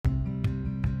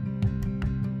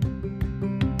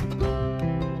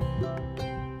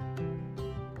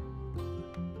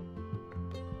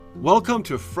Welcome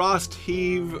to Frost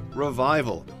Heave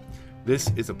Revival.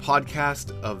 This is a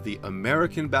podcast of the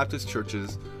American Baptist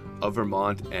Churches of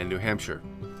Vermont and New Hampshire.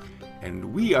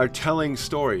 And we are telling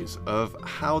stories of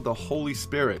how the Holy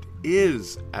Spirit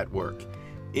is at work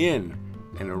in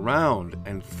and around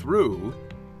and through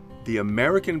the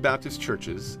American Baptist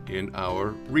churches in our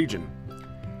region.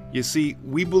 You see,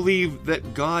 we believe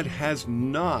that God has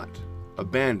not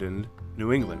abandoned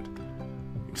New England.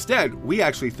 Instead, we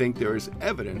actually think there is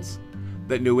evidence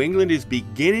that New England is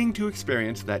beginning to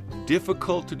experience that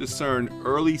difficult to discern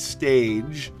early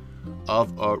stage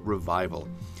of a revival.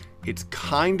 It's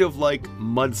kind of like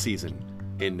mud season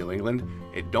in New England.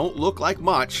 It don't look like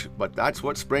much, but that's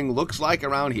what spring looks like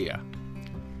around here.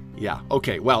 Yeah,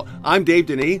 okay, well, I'm Dave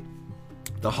Denis,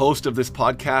 the host of this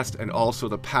podcast and also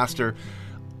the pastor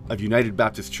of United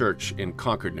Baptist Church in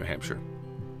Concord, New Hampshire.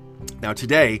 Now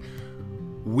today,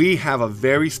 we have a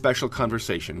very special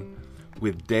conversation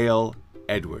with Dale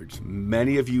Edwards.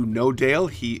 Many of you know Dale.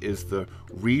 He is the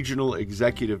Regional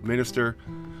Executive Minister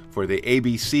for the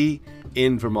ABC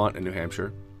in Vermont and New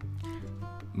Hampshire.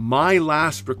 My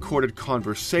last recorded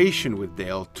conversation with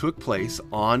Dale took place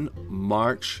on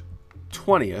March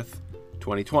 20th,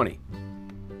 2020.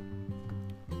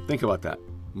 Think about that.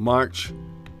 March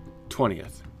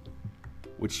 20th,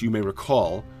 which you may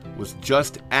recall was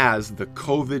just as the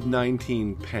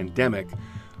COVID-19 pandemic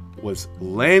was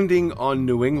landing on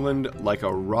New England like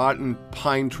a rotten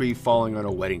pine tree falling on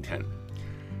a wedding tent.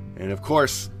 And of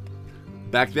course,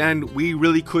 back then, we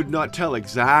really could not tell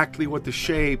exactly what the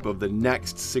shape of the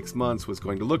next 6 months was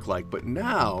going to look like. But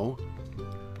now,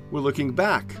 we're looking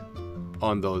back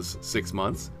on those 6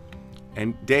 months,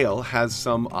 and Dale has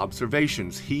some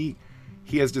observations. He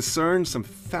has discerned some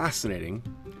fascinating,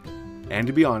 and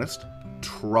to be honest,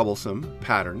 troublesome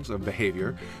patterns of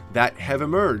behavior that have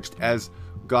emerged as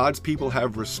God's people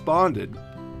have responded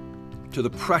to the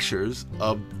pressures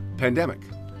of the pandemic.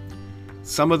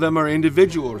 Some of them are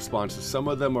individual responses, some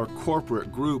of them are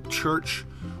corporate, group, church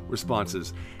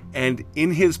responses. And in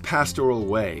his pastoral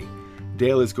way,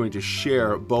 Dale is going to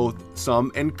share both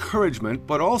some encouragement,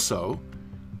 but also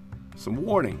some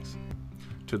warnings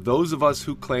to those of us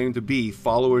who claim to be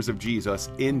followers of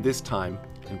Jesus in this time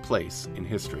and place in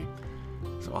history.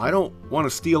 So I don't want to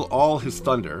steal all his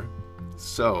thunder,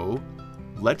 so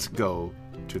let's go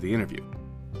to the interview.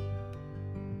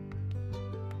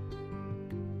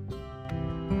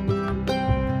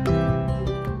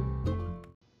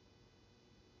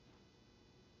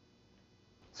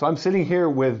 So I'm sitting here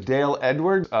with Dale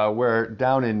Edwards. We're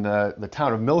down in the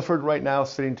town of Milford right now,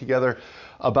 sitting together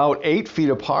about 8 feet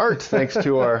apart, thanks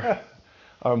to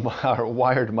our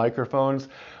wired microphones.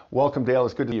 Welcome, Dale.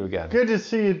 It's good to see you again. Good to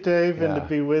see you, Dave, and to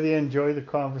be with you. Enjoy the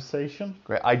conversation.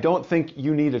 Great. I don't think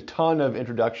you need a ton of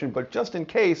introduction, but just in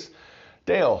case,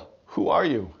 Dale, who are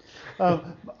you?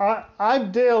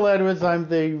 I'm Dale Edwards. I'm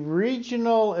the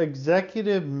Regional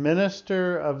Executive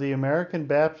Minister of the American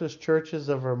Baptist Churches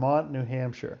of Vermont, New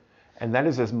Hampshire. And that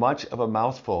is as much of a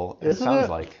mouthful as it sounds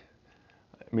like.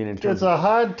 I mean, it's a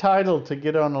hard title to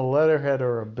get on a letterhead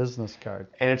or a business card.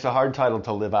 And it's a hard title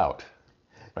to live out.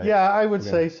 Right? Yeah, I would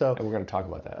say so. And we're going to talk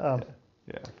about that.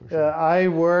 For sure. I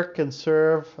work and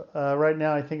serve, right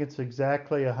now I think it's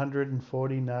exactly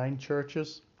 149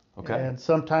 churches. Okay. And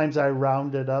sometimes I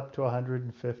round it up to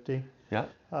 150. Yeah.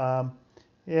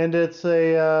 And it's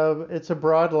a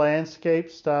broad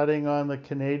landscape starting on the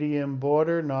Canadian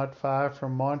border, not far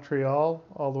from Montreal,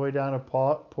 all the way down to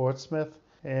Portsmouth,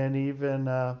 and even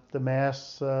the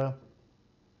Mass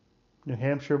New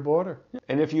Hampshire border.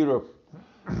 And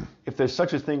if there's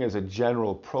such a thing as a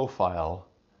general profile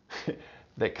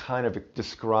that kind of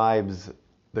describes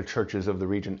the churches of the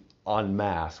region en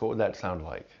masse, what would that sound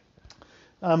like?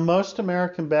 Most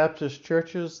American Baptist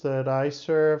churches that I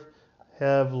serve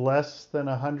have less than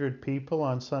 100 people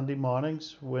on Sunday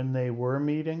mornings when they were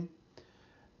meeting.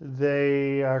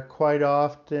 They are quite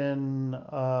often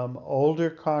older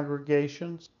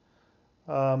congregations.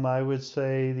 I would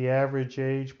say the average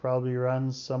age probably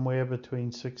runs somewhere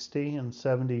between 60 and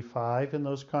 75 in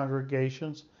those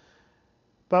congregations,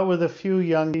 but with a few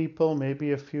young people,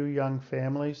 maybe a few young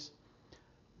families.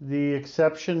 The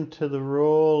exception to the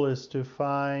rule is to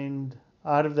find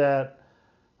out of that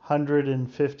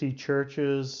 150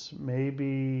 churches,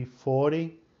 maybe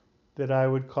 40 that I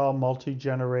would call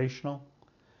multi-generational.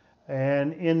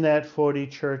 And in that 40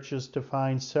 churches, to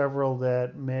find several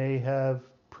that may have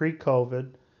pre-COVID,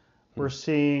 we're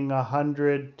seeing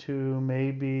 100 to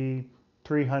maybe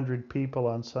 300 people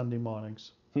on Sunday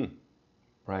mornings.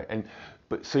 Right.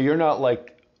 But so you're not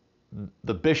like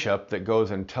the bishop that goes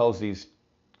and tells these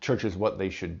churches what they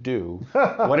should do.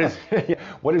 What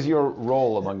is your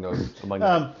role among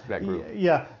that group?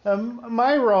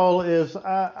 My role is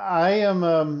I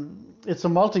am. It's a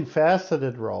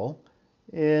multifaceted role.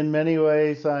 In many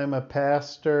ways, I'm a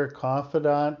pastor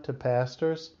confidant to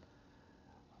pastors.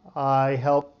 I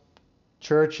help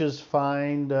churches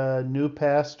find new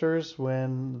pastors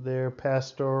when their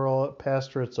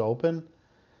pastorates open.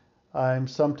 I'm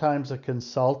sometimes a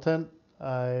consultant.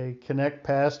 I connect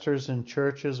pastors and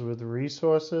churches with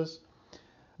resources.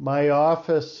 My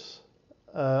office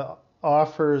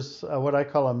offers what I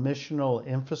call a missional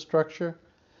infrastructure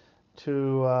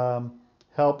to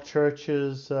help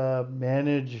churches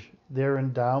manage their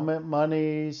endowment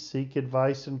money, seek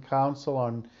advice and counsel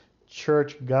on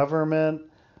church government.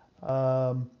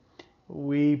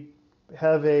 We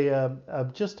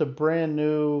have just a brand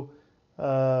new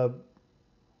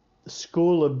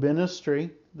school of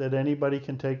ministry that anybody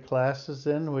can take classes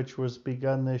in, which was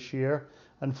begun this year.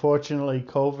 Unfortunately,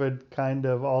 COVID kind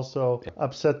of also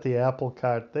upset the apple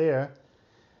cart there.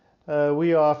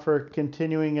 We offer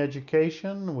continuing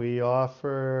education. We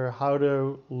offer how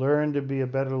to learn to be a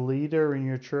better leader in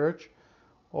your church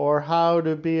or how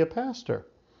to be a pastor.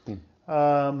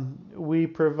 We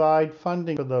provide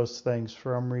funding for those things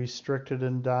from restricted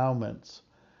endowments.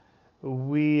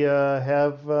 We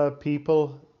have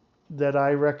people that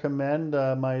I recommend,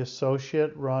 my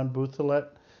associate, Ron Buthalet,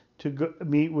 to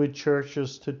meet with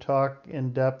churches to talk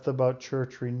in depth about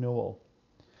church renewal.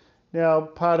 Now,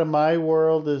 part of my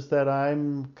world is that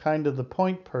I'm kind of the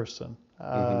point person.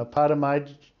 Part of my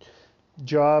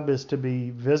job is to be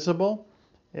visible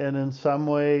and in some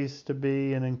ways to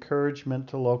be an encouragement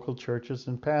to local churches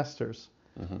and pastors.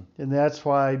 And that's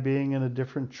why being in a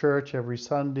different church every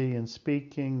Sunday and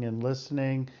speaking and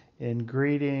listening and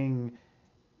greeting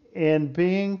and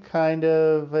being kind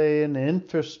of an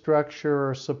infrastructure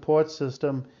or support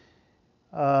system,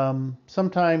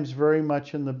 sometimes very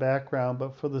much in the background,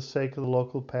 but for the sake of the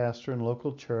local pastor and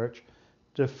local church,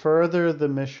 to further the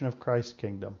mission of Christ's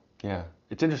kingdom. Yeah,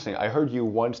 it's interesting. I heard you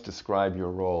once describe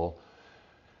your role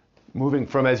moving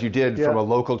from, as you did, from a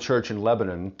local church in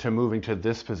Lebanon to moving to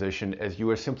this position as you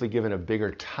were simply given a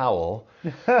bigger towel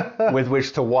with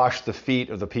which to wash the feet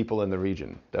of the people in the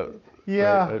region.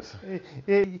 Yeah,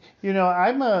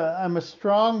 I'm a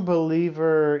strong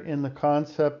believer in the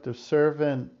concept of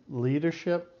servant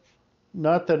leadership.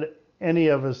 Not that any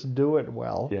of us do it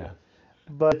well,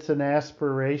 but it's an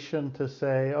aspiration to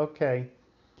say, okay,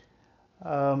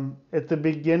 at the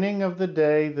beginning of the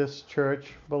day, this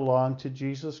church belonged to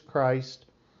Jesus Christ,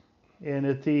 and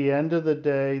at the end of the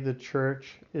day, the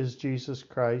church is Jesus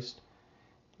Christ,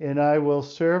 and I will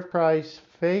serve Christ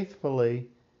faithfully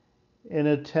and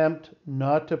attempt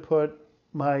not to put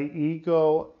my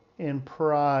ego and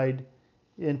pride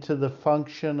into the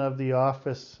function of the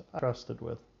office I'm trusted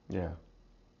with. Yeah,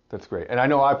 that's great. And I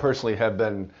know I personally have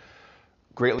been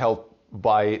greatly helped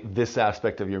by this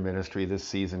aspect of your ministry this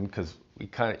season, because you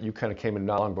kind of came in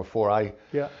not long before I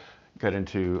got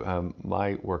into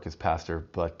my work as pastor,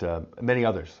 but many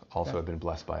others also have been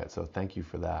blessed by it. So thank you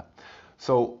for that.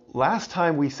 So last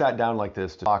time we sat down like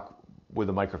this to talk with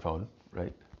a microphone,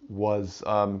 right, was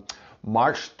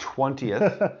March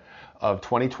 20th of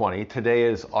 2020. Today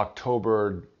is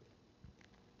October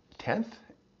 10th,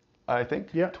 I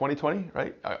think, 2020,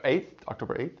 right?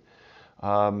 October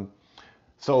 8th.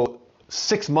 So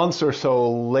 6 months or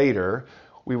so later,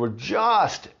 we were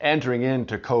just entering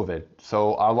into COVID.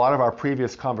 So a lot of our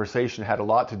previous conversation had a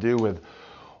lot to do with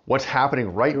what's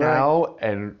happening right now,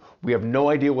 and we have no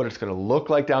idea what it's going to look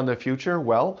like down the future.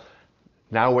 Well,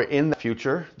 now we're in the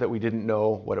future that we didn't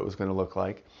know what it was going to look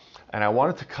like. And I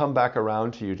wanted to come back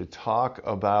around to you to talk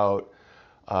about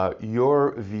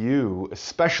your view,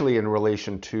 especially in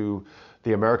relation to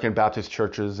the American Baptist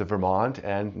churches of Vermont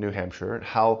and New Hampshire, and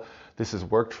how this has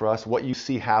worked for us, what you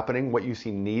see happening, what you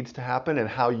see needs to happen, and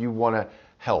how you want to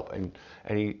help, and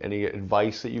any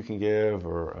advice that you can give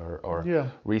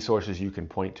or resources you can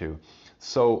point to.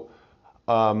 So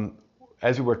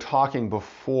as we were talking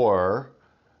before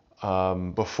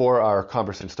our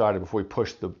conversation started, before we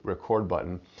pushed the record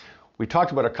button, we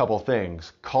talked about a couple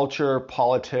things: culture,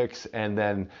 politics, and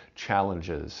then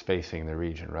challenges facing the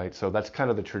region, right? So that's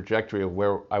kind of the trajectory of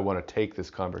where I want to take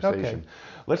this conversation. Okay.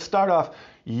 Let's start off.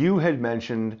 You had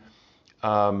mentioned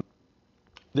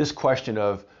this question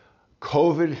of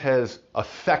COVID has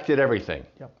affected everything.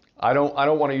 Yep. I don't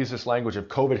want to use this language of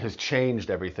COVID has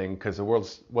changed everything, because the world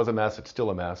was a mess, it's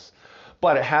still a mess.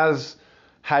 But it has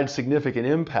had significant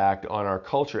impact on our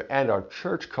culture and our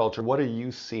church culture. What are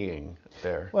you seeing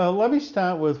there? Well, let me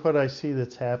start with what I see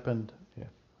that's happened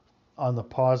on the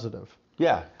positive.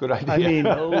 Yeah, good idea. I mean,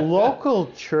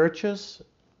 local churches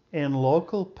and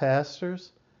local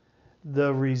pastors,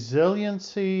 the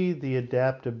resiliency, the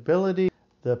adaptability,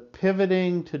 the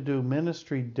pivoting to do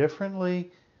ministry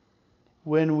differently,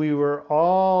 when we were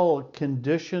all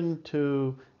conditioned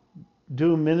to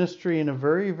do ministry in a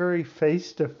very, very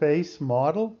face-to-face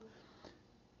model,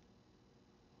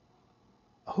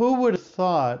 who would have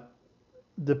thought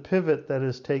the pivot that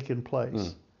has taken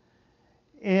place?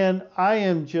 And I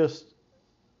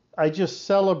just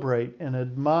celebrate and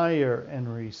admire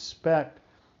and respect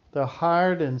the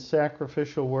hard and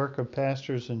sacrificial work of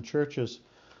pastors and churches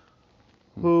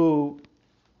who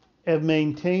have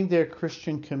maintained their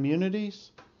Christian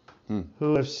communities,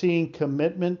 who have seen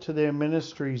commitment to their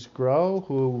ministries grow,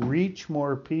 who reach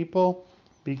more people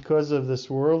because of this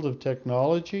world of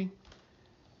technology,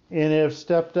 and have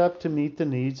stepped up to meet the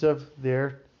needs of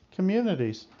their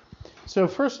communities. So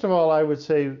first of all, I would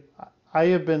say I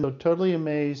have been totally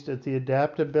amazed at the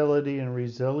adaptability and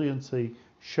resiliency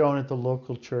shown at the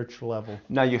local church level.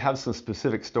 Now, you have some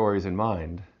specific stories in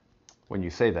mind when you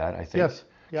say that, I think. Yes.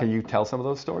 Yeah. Can you tell some of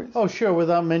those stories? Oh, sure.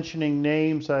 Without mentioning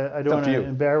names, I don't want to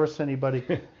embarrass anybody.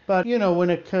 But, you know,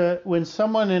 when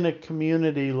someone in a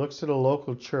community looks at a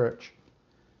local church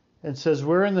and says,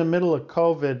 we're in the middle of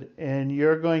COVID and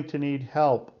you're going to need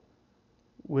help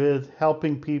with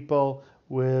helping people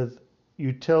with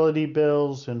utility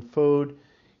bills and food,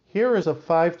 here is a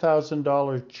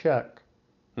 $5,000 check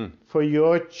for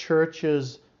your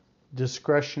church's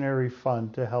discretionary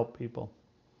fund to help people.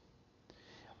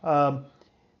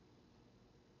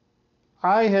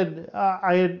 I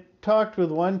had talked with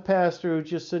one pastor who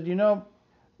just said, you know,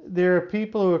 there are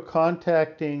people who are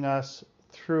contacting us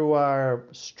through our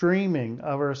streaming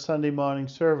of our Sunday morning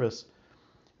service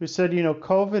who said, you know,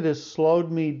 COVID has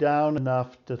slowed me down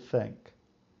enough to think.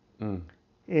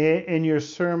 And your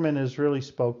sermon has really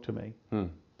spoke to me.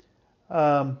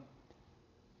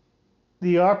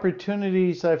 The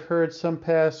opportunities I've heard some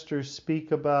pastors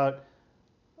speak about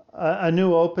a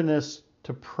new openness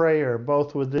to prayer,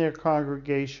 both within their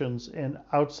congregations and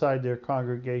outside their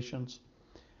congregations.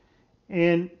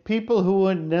 And people who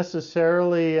wouldn't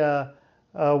necessarily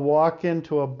walk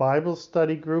into a Bible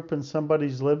study group in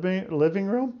somebody's living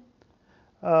room,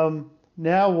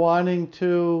 now wanting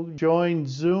to join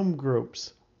Zoom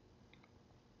groups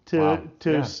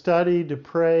to study, to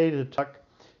pray, to talk.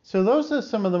 So those are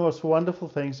some of the most wonderful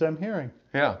things I'm hearing.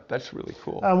 Yeah, that's really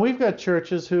cool. We've got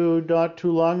churches who not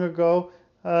too long ago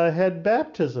had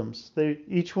baptisms. They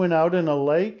each went out in a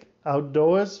lake,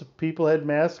 outdoors. People had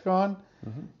masks on.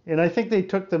 And I think they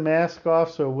took the mask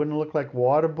off so it wouldn't look like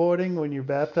waterboarding when you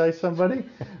baptize somebody.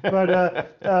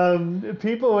 But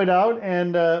people went out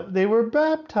and they were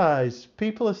baptized.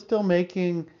 People are still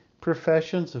making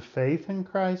professions of faith in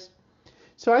Christ.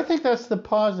 So I think that's the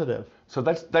positive. So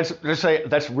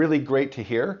that's really great to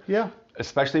hear. Yeah.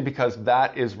 Especially because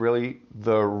that is really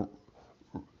the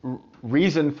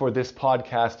reason for this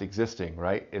podcast existing,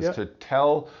 right? Is to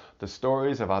tell the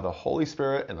stories of how the Holy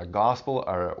Spirit and the gospel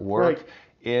are at work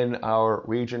in our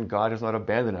region. God has not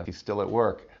abandoned us. He's still at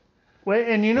work. Well,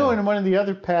 and you know, and one of the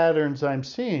other patterns I'm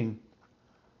seeing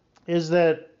is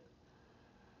that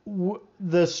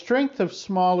the strength of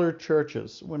smaller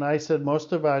churches, when I said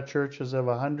most of our churches have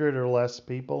 100 or less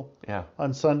people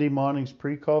on Sunday mornings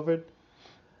pre-COVID,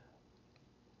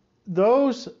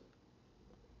 those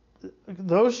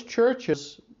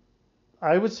churches,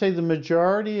 I would say the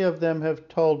majority of them have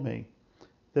told me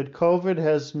that COVID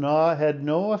has had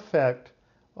no effect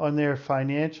on their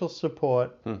financial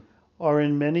support, or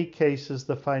in many cases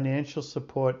the financial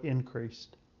support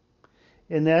increased.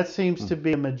 And that seems to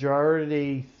be a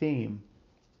majority theme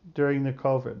during the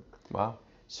COVID. Wow.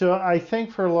 So I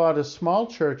think for a lot of small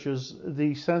churches,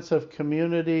 the sense of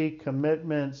community,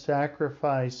 commitment,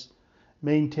 sacrifice,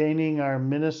 maintaining our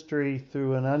ministry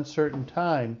through an uncertain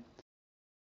time,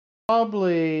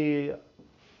 probably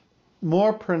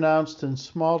more pronounced in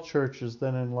small churches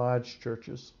than in large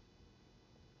churches.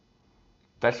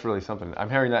 That's really something. I'm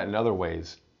hearing that in other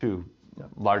ways too. Yeah.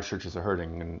 Large churches are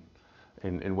hurting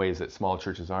in ways that small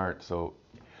churches aren't. So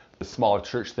the small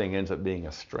church thing ends up being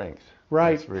a strength.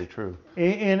 Right. That's very true.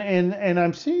 And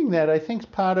I'm seeing that. I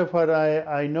think part of what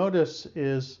I notice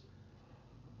is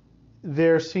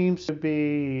there seems to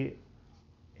be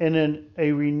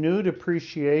a renewed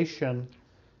appreciation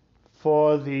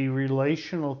for the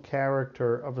relational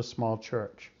character of a small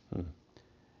church.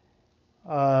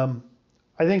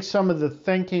 I think some of the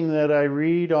thinking that I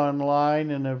read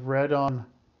online and have read on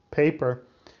paper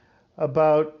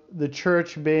about the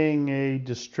church being a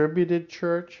distributed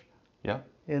church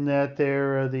in that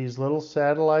there are these little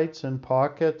satellites and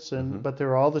pockets, but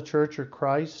they're all the Church of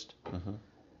Christ.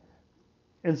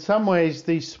 In some ways,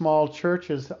 these small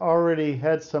churches already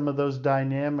had some of those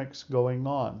dynamics going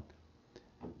on.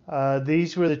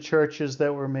 These were the churches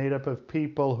that were made up of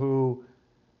people who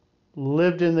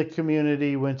lived in the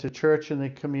community, went to church in the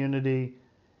community.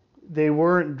 They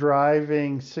weren't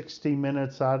driving 60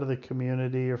 minutes out of the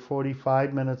community or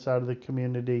 45 minutes out of the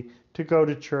community to go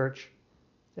to church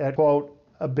at, quote,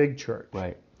 a big church.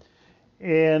 Right.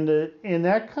 And in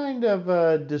that kind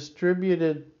of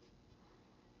distributed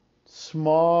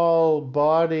small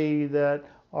body that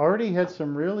already had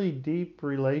some really deep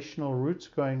relational roots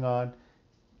going on,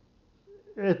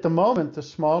 at the moment, the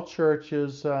small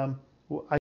churches, I think,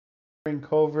 are in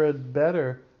COVID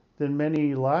better than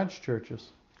many large churches.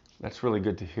 That's really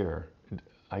good to hear.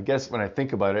 I guess when I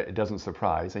think about it, it doesn't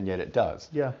surprise, and yet it does.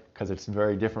 Yeah. Because it's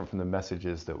very different from the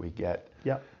messages that we get,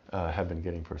 Yeah. Have been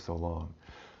getting for so long.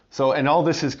 So, and all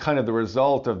this is kind of the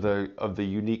result of the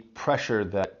unique pressure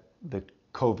that the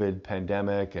COVID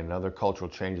pandemic and other cultural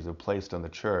changes have placed on the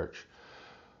church.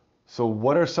 So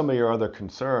what are some of your other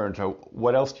concerns, or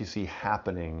what else do you see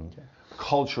happening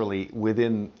culturally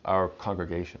within our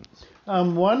congregations?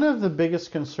 One of the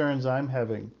biggest concerns I'm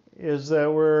having is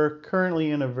that we're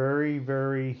currently in a very,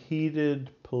 very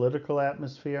heated political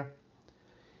atmosphere.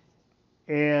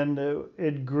 And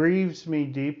it grieves me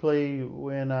deeply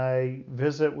when I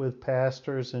visit with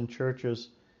pastors and churches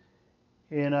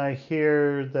and I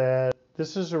hear that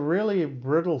this is a really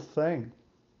brittle thing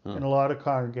in a lot of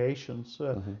congregations.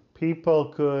 People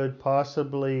could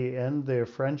possibly end their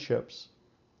friendships,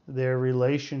 their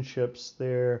relationships,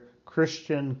 their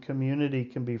Christian community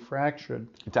can be fractured.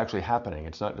 It's actually happening.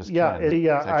 It's not just happening.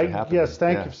 Yes,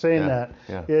 thank you for saying that.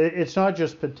 Yeah. It's not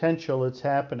just potential, it's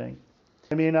happening.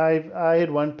 I mean, I had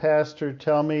one pastor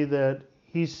tell me that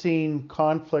he's seen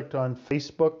conflict on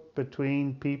Facebook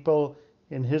between people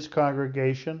in his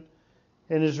congregation,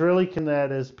 and is really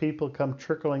that as people come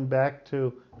trickling back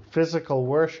to physical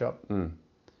worship,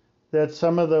 that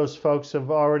some of those folks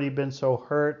have already been so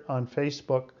hurt on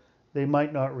Facebook, they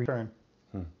might not return.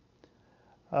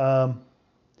 And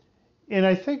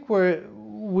I think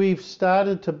we've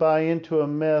started to buy into a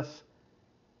myth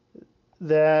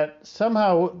that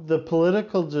somehow the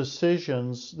political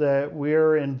decisions that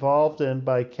we're involved in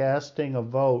by casting a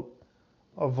vote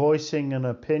or voicing an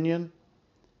opinion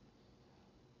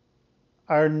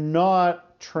are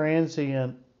not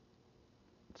transient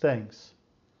things.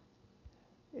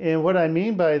 And what I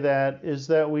mean by that is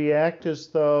that we act as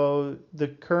though the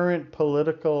current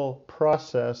political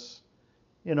process,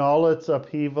 in all its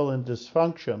upheaval and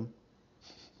dysfunction,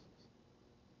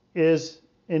 is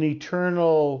an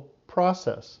eternal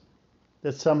process,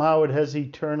 that somehow it has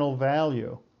eternal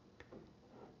value.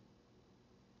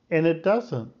 And it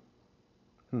doesn't.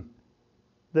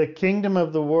 The kingdom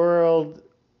of the world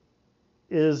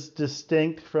is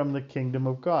distinct from the kingdom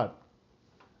of God.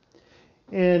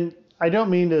 And I don't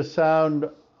mean to sound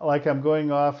like I'm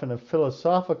going off in a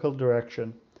philosophical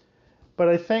direction, but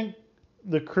I think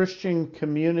the Christian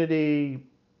community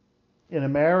in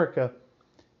America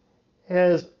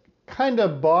has kind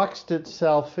of boxed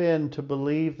itself in to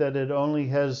believe that it only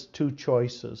has two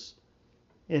choices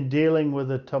in dealing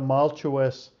with a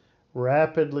tumultuous,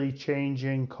 rapidly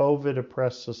changing,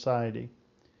 COVID-oppressed society.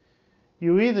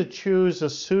 You either choose a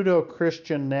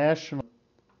pseudo-Christian nationalism,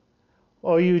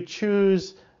 or you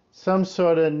choose some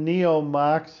sort of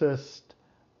neo-Marxist,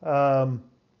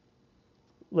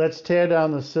 let's tear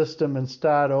down the system and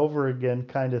start over again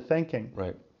kind of thinking.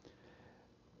 Right.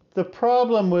 The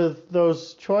problem with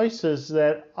those choices is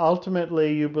that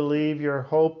ultimately you believe your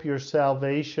hope, your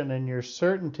salvation, and your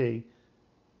certainty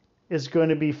is going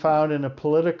to be found in a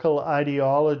political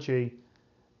ideology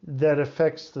that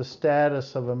affects the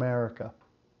status of America.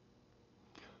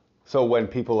 So when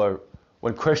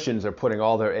Christians are putting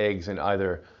all their eggs in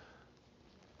either,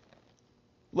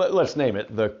 let's name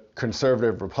it, the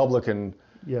conservative Republican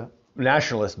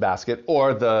nationalist basket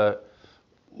or the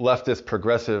leftist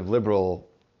progressive liberal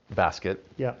basket,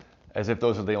 as if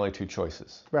those are the only two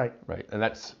choices. Right. And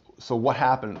that's, so what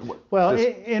happened? What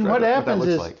happens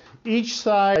is each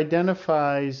side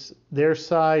identifies their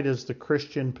side as the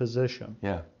Christian position.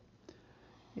 Yeah.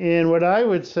 And what I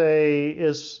would say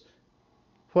is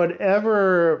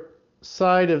whatever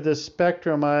side of this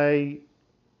spectrum I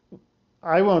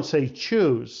won't say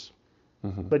choose,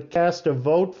 but cast a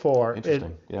vote for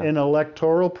in an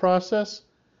electoral process,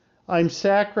 I'm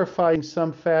sacrificing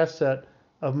some facet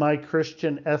of my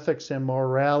Christian ethics and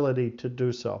morality to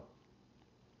do so.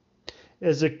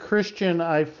 As a Christian,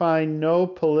 I find no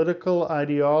political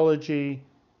ideology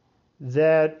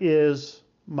that is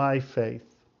my faith.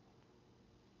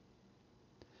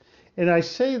 And I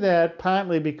say that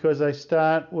partly because I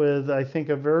start with, I think,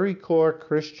 a very core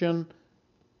Christian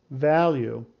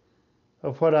value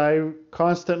of what I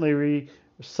constantly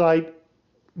recite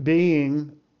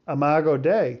being Imago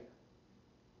Dei.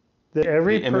 That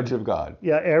the image of God.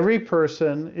 Yeah, every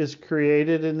person is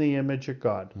created in the image of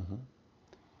God. Mm-hmm.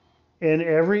 And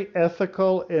every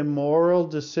ethical and moral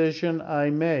decision I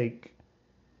make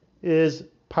is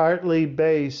partly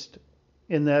based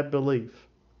in that belief.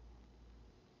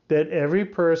 That every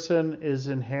person is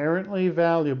inherently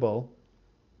valuable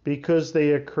because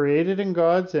they are created in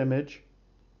God's image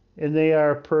and they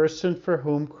are a person for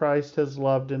whom Christ has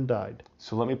loved and died.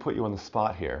 So let me put you on the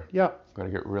spot here. Yeah. I'm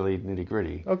going to get really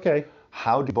nitty-gritty. Okay.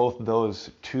 How do both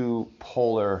those two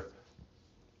polar,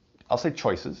 I'll say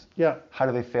choices, how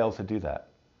do they fail to do that?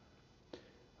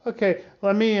 Okay,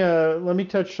 let me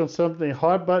touch on something,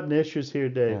 hot button issues here,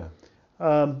 Dave.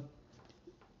 Yeah.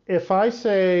 If I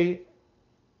say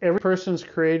every person's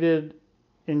created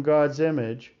in God's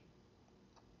image,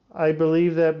 I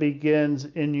believe that begins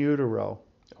in utero.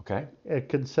 Okay. At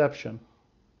conception.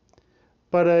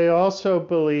 But I also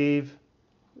believe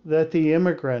that the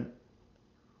immigrant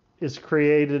is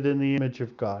created in the image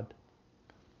of God.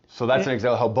 So that's an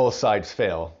example of how both sides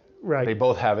fail. Right. They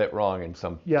both have it wrong in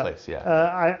some place.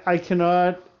 Yeah. I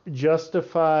cannot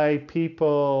justify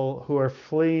people who are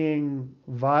fleeing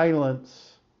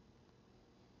violence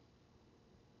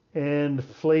and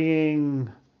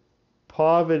fleeing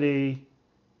poverty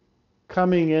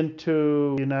coming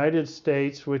into the United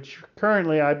States, which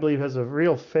currently I believe has a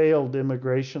real failed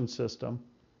immigration system,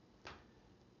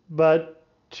 but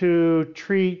to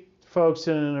treat folks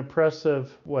in an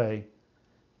oppressive way,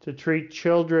 to treat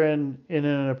children in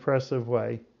an oppressive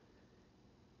way.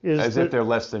 As if they're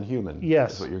less than human.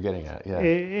 Yes. Is what you're getting at. Yeah.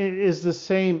 It is the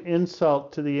same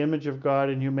insult to the image of God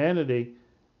and humanity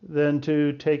than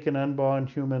to take an unborn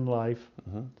human life.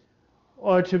 Mm-hmm.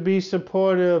 Or to be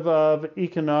supportive of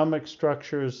economic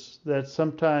structures that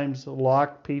sometimes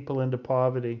lock people into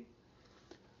poverty,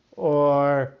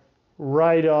 or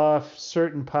write off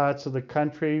certain parts of the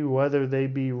country, whether they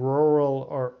be rural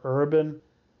or urban,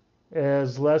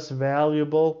 as less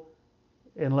valuable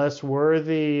and less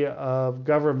worthy of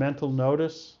governmental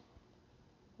notice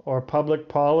or public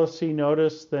policy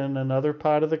notice than another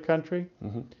part of the country.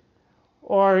 Mm-hmm.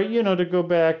 Or, to go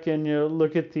back and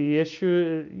look at the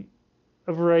issue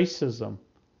of racism.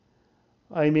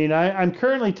 I mean, I'm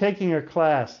currently taking a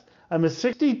class. I'm a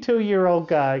 62-year-old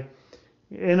guy,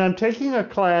 and I'm taking a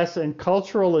class in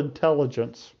cultural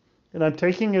intelligence, and I'm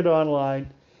taking it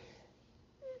online.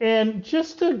 And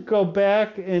just to go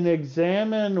back and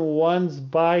examine one's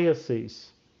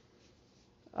biases,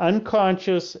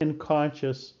 unconscious and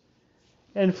conscious,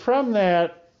 and from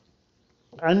that,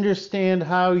 understand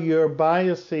how your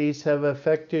biases have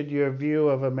affected your view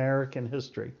of American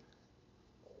history.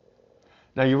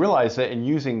 Now you realize that in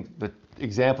using the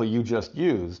example you just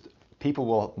used, people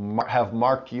will have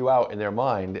marked you out in their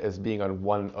mind as being on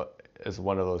one of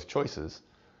those choices.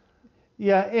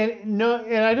 Yeah, and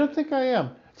I don't think I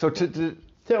am. So to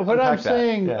what I'm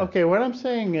saying, yeah. Okay, what I'm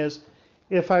saying is,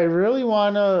 if I really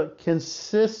want to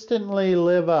consistently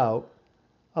live out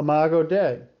Imago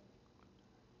Dei,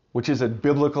 which is a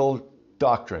biblical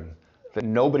doctrine that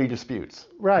nobody disputes,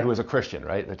 right? Who is a Christian,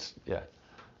 right?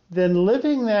 Then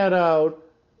living that out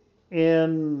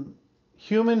in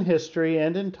human history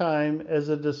and in time as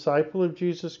a disciple of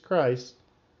Jesus Christ,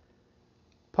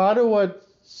 part of what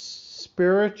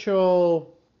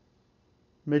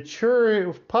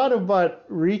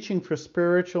reaching for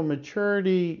spiritual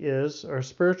maturity is, or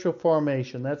spiritual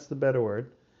formation, that's the better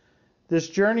word. This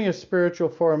journey of spiritual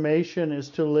formation is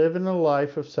to live in a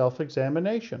life of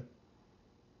self-examination.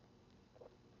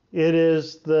 It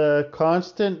is the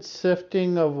constant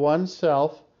sifting of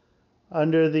oneself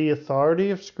under the authority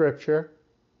of Scripture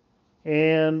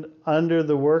and under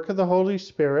the work of the Holy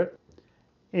Spirit,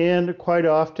 and quite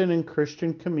often in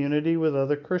Christian community with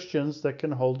other Christians that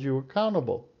can hold you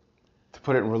accountable. To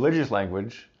put it in religious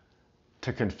language,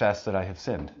 to confess that I have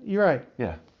sinned. You're right.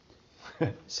 Yeah.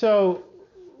 So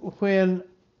when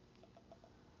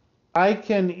I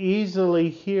can easily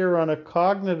hear on a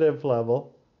cognitive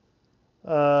level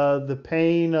the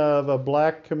pain of a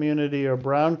black community or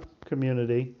brown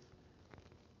community,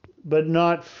 but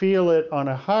not feel it on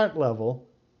a heart level,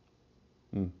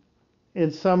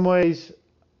 in some ways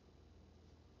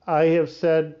I have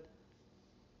said,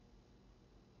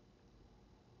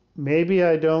 maybe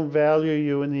I don't value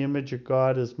you in the image of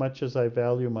God as much as I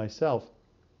value myself.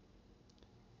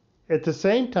 At the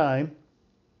same time,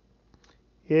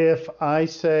 if I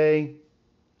say,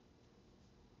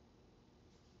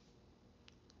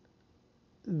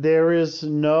 there is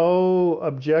no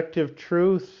objective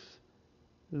truth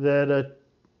that an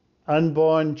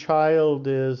unborn child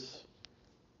is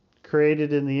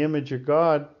created in the image of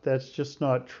God. That's just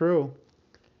not true.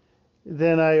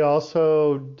 Then I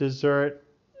also desert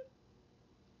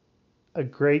a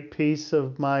great piece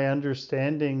of my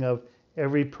understanding of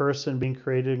every person being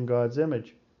created in God's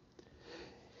image.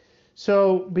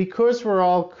 So because we're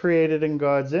all created in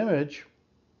God's image,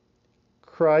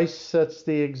 Christ sets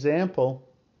the example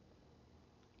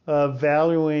of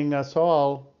valuing us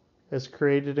all as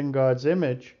created in God's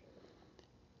image.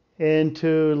 And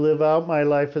to live out my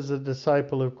life as a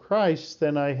disciple of Christ,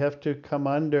 then I have to come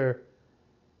under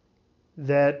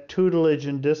that tutelage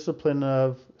and discipline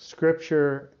of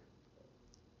Scripture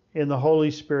and the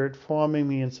Holy Spirit forming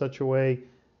me in such a way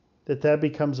that that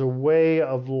becomes a way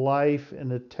of life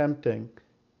in attempting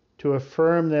to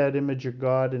affirm that image of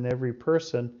God in every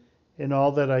person in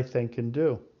all that I think and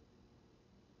do.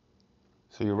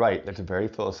 So you're right. That's very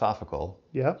philosophical.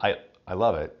 Yeah. I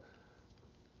love it.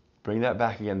 Bring that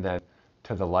back again then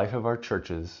to the life of our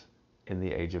churches in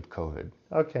the age of COVID.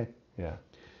 Okay. Yeah.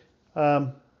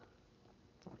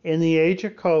 In the age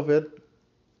of COVID,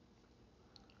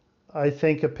 I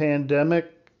think a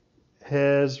pandemic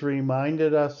has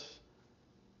reminded us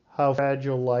how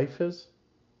fragile life is.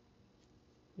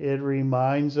 It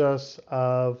reminds us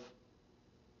of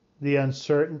the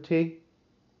uncertainty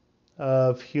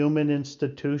of human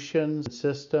institutions and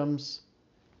systems,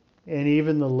 and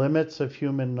even the limits of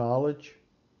human knowledge.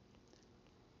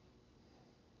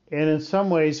 And in some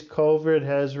ways, COVID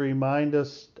has reminded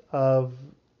us of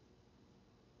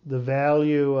the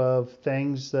value of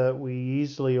things that we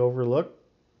easily overlook.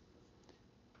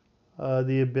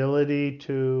 The ability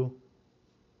to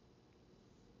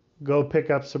go pick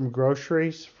up some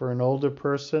groceries for an older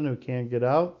person who can't get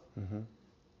out,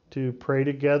 to pray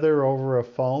together over a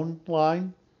phone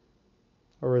line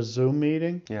or a Zoom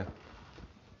meeting. Yeah.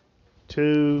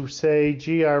 To say,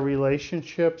 gee, our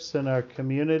relationships in our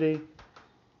community,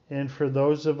 and for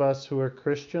those of us who are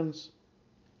Christians,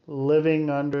 living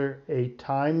under a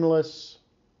timeless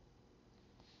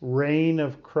reign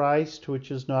of Christ,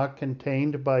 which is not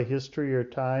contained by history or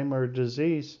time or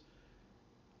disease,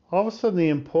 all of a sudden the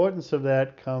importance of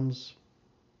that comes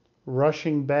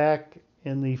rushing back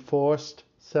in the forced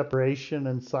separation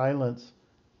and silence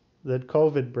that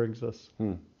COVID brings us.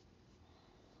 And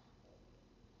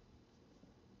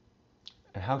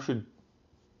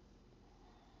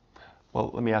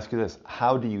let me ask you this.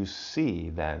 How do you see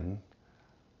then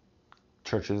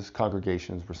churches,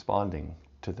 congregations responding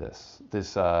to this?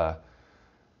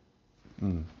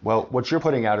 What you're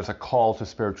putting out is a call to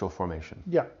spiritual formation.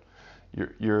 Yeah.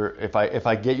 If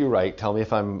I get you right, tell me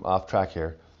if I'm off track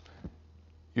here.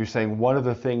 You're saying one of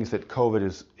the things that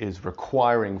COVID is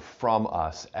requiring from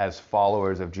us as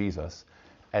followers of Jesus,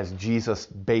 as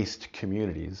Jesus-based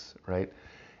communities, right,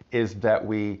 is that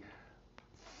we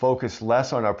focus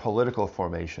less on our political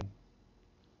formation,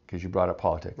 because you brought up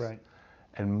politics, Right.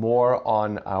 and more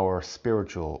on our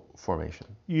spiritual formation.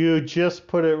 You just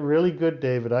put it really good,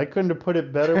 David. I couldn't have put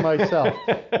it better myself.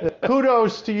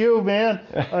 Kudos to you, man.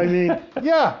 I mean,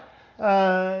 yeah.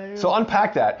 So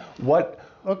unpack that. What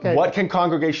can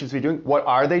congregations be doing? What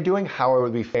are they doing? How are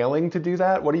we failing to do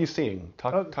that? What are you seeing?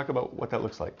 Talk about what that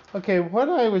looks like. Okay, what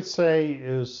I would say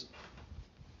is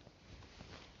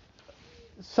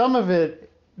some of it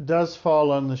does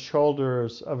fall on the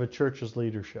shoulders of a church's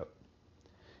leadership.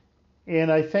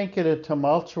 And I think in a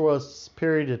tumultuous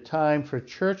period of time for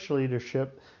church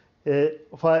leadership,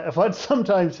 what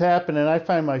sometimes happens, and I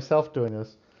find myself doing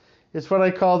this, is what I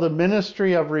call the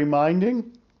ministry of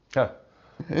reminding. Yeah.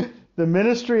 The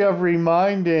ministry of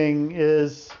reminding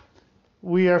is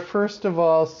we are first of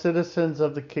all citizens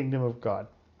of the kingdom of God.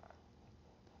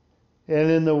 And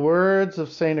in the words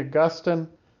of St. Augustine,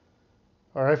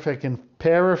 or if I can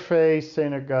paraphrase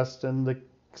St. Augustine, the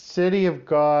city of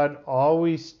God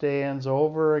always stands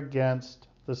over against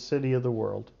the city of the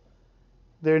world.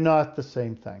 They're not the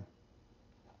same thing.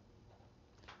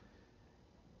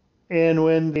 And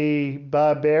when the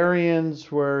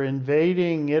barbarians were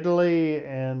invading Italy,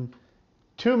 and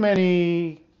too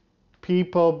many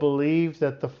people believed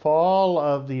that the fall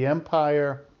of the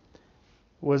empire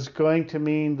was going to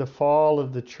mean the fall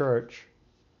of the church,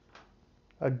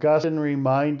 Augustine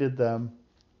reminded them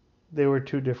they were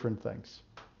two different things.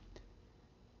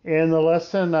 And the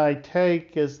lesson I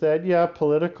take is that, yeah,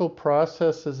 political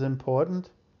process is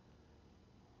important,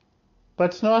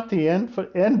 but it's not the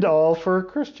end all for a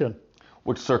Christian.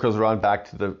 Which circles around back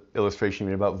to the illustration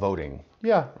you made about voting.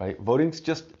 Yeah. Right? Voting's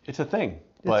it's a thing,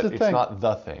 but it's not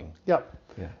the thing. Yep.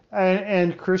 Yeah.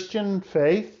 And Christian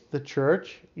faith the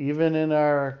church, even in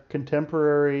our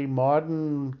contemporary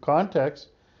modern context,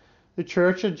 the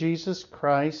Church of Jesus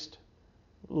Christ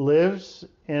lives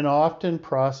and often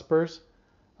prospers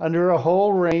under a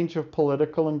whole range of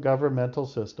political and governmental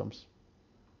systems.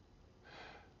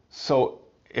 So,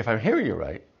 if I'm hearing you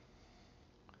right,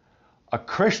 a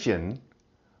Christian,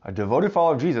 a devoted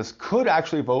follower of Jesus, could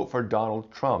actually vote for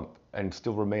Donald Trump and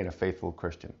still remain a faithful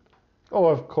Christian. Oh,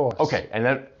 of course. Okay,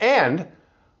 and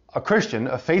a Christian,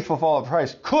 a faithful follower of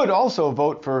Christ, could also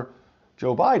vote for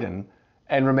Joe Biden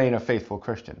and remain a faithful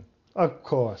Christian. Of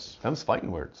course. Them's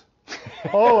fighting words.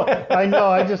 Oh, I know.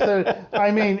 I just said,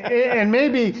 I mean, and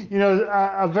maybe,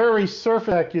 a very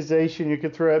surface accusation you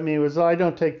could throw at me was I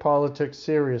don't take politics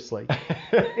seriously.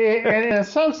 And in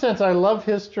some sense, I love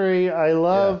history. I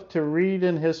love to read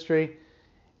in history.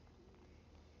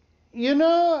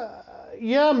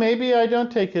 Yeah, maybe I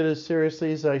don't take it as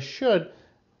seriously as I should,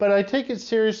 but I take it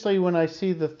seriously when I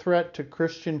see the threat to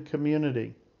Christian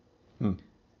community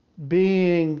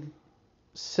being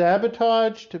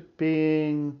sabotaged,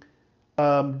 being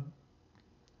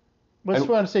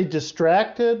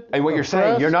distracted. And what oppressed. you're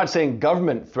saying, you're not saying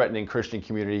government threatening Christian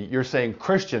community, you're saying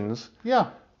Christians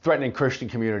threatening Christian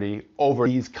community over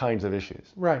these kinds of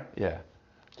issues. Right. Yeah.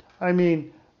 I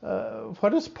mean, what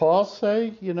does Paul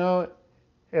say?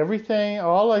 Everything,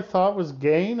 all I thought was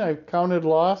gain, I've counted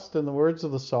lost, in the words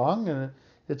of the song, and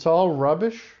it's all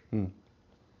rubbish.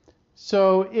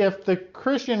 So if the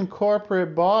Christian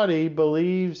corporate body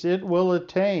believes it will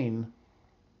attain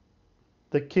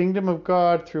the kingdom of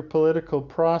God through political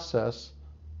process,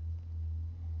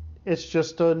 it's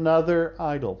just another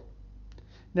idol.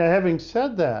 Now, having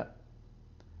said that,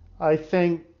 I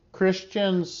think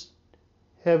Christians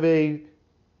have a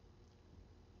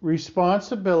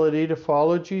responsibility to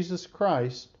follow Jesus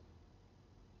Christ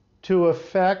to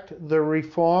effect the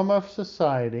reform of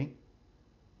society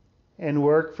and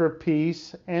work for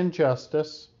peace and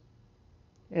justice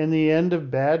and the end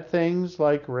of bad things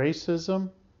like racism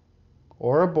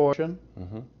or abortion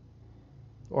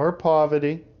or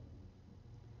poverty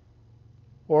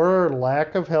or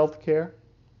lack of health care,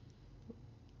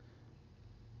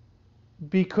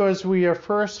 because we are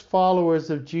first followers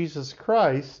of Jesus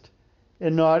Christ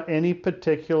and not any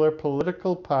particular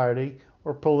political party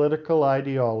or political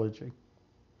ideology.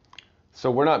 So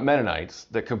we're not Mennonites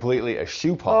that completely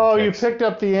eschew politics. Oh, you picked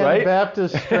up the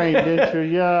Anabaptist strain, didn't you?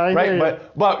 Yeah, I right. hear you.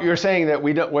 But you're saying that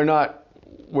we're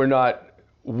not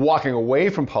walking away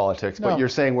from politics, but you're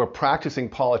saying we're practicing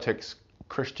politics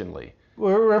Christianly.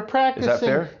 We're practicing. Is that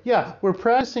fair? Yeah, we're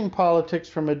practicing politics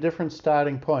from a different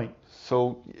starting point.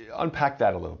 So unpack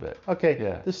that a little bit. Okay.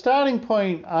 Yeah. The starting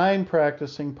point I'm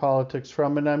practicing politics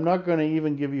from, and I'm not going to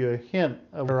even give you a hint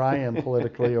of where I am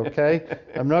politically, okay?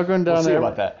 I'm not going down there.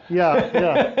 We'll see about that.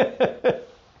 Yeah.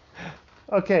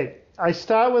 Okay. I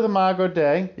start with Imago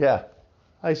Dei. Yeah.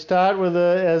 I start with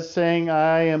as saying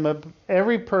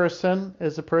every person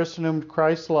is a person whom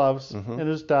Christ loves and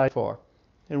has died for.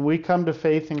 And we come to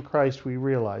faith in Christ, we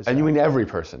realize And that. you mean every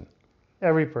person?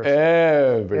 Every person.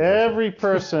 Every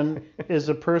person is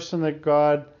a person that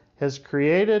God has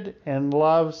created and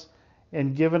loves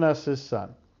and given us his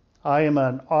son. I am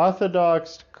an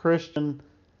Orthodox Christian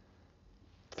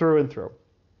through and through.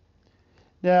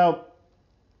 Now,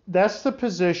 that's the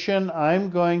position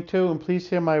I'm going to, and please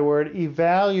hear my word,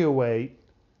 evaluate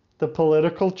the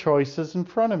political choices in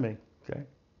front of me. Okay.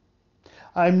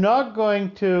 I'm not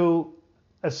going to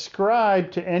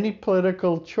ascribe to any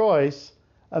political choice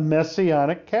a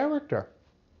messianic character.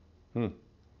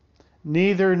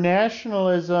 Neither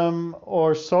nationalism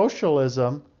or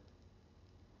socialism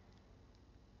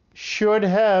should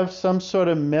have some sort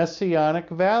of messianic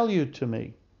value to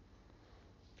me.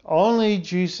 Only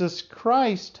Jesus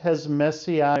Christ has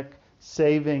messianic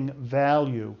saving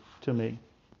value to me.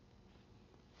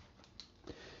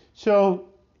 So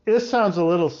this sounds a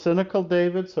little cynical,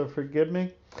 David, so forgive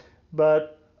me,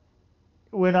 but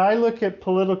when I look at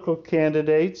political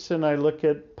candidates and I look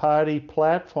at party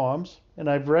platforms, and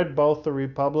I've read both the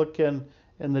Republican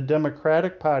and the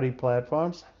Democratic Party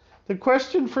platforms, the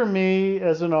question for me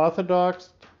as an Orthodox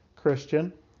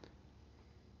Christian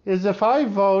is, if I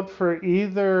vote for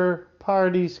either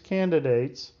party's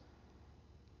candidates,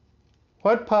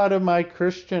 what part of my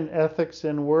Christian ethics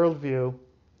and worldview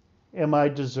am I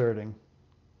deserting?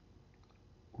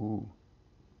 Ooh.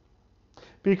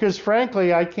 Because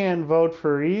frankly, I can't vote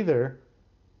for either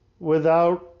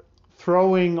without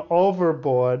throwing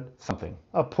overboard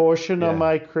a portion of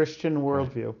my Christian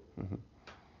worldview.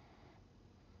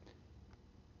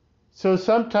 So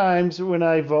sometimes when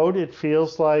I vote, it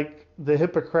feels like the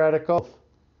Hippocratic Oath.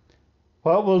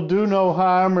 What will do no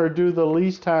harm or do the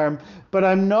least harm. But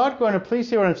I'm not going to, please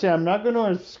hear what I'm saying, I'm not going to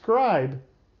ascribe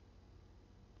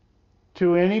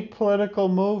to any political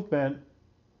movement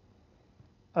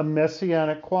a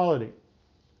messianic quality.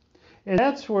 And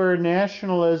that's where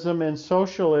nationalism and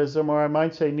socialism, or I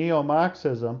might say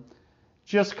neo-Marxism,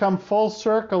 just come full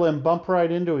circle and bump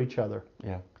right into each other.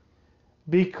 Yeah.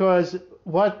 Because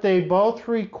what they both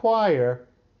require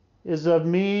is of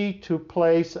me to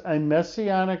place a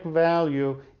messianic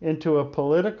value into a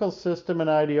political system and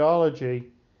ideology,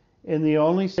 and the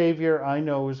only Savior I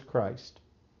know is Christ.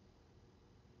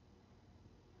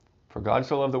 For God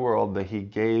so loved the world that he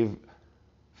gave,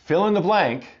 fill in the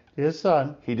blank, His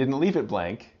Son. He didn't leave it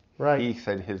blank. Right. He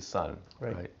said his Son.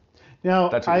 Right. Now,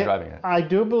 that's what you're driving at. I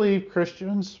do believe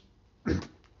Christians,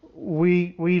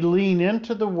 we lean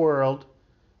into the world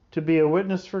to be a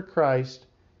witness for Christ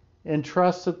and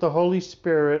trust that the Holy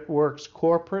Spirit works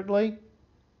corporately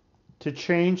to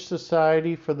change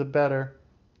society for the better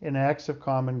in acts of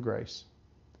common grace.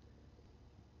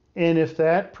 And if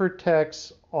that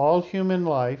protects all human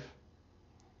life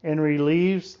and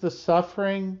relieves the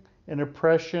suffering and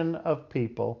oppression of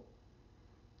people,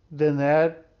 then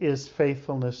that is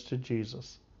faithfulness to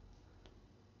Jesus.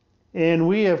 And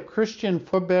we have Christian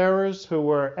forebearers who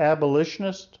were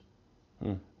abolitionists.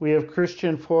 We have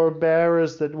Christian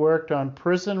forebearers that worked on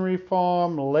prison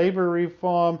reform, labor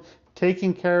reform,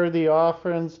 taking care of the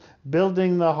orphans,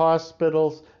 building the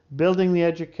hospitals, building the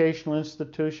educational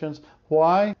institutions.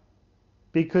 Why?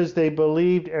 Because they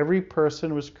believed every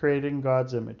person was created in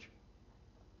God's image.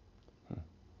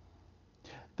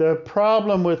 The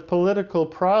problem with political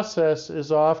process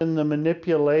is often the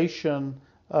manipulation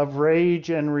of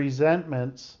rage and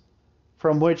resentments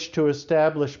from which to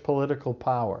establish political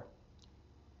power.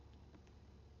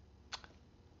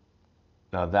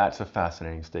 Now that's a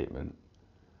fascinating statement.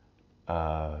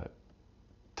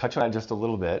 Touch on that just a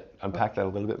little bit, unpack that a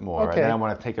little bit more, Okay. and then I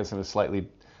want to take us in a slightly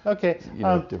different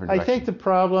direction. I think the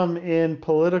problem in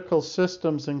political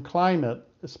systems and climate,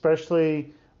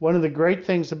 especially one of the great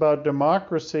things about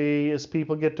democracy is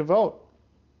people get to vote.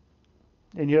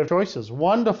 And you have choices.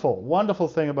 Wonderful, wonderful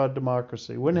thing about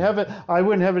democracy. I wouldn't have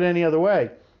it any other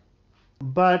way.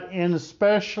 But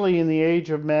especially in the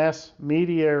age of mass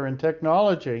media and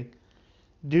technology,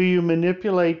 do you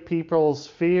manipulate people's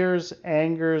fears,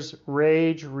 angers,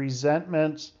 rage,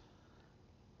 resentments?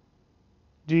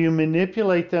 Do you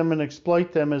manipulate them and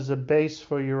exploit them as a base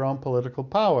for your own political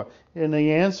power? And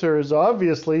the answer is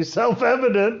obviously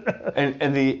self-evident.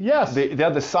 And yes. The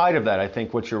other side of that, I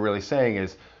think what you're really saying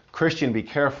is, Christian, be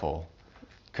careful,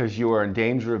 because you are in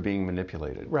danger of being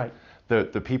manipulated. Right.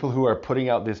 The people who are putting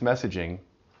out this messaging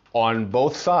on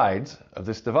both sides of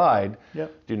this divide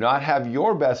do not have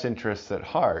your best interests at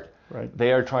heart. Right.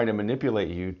 They are trying to manipulate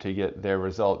you to get their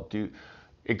result.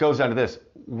 It goes down to this: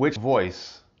 which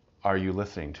voice are you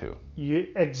listening to?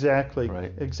 Exactly.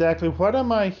 Right. Exactly. What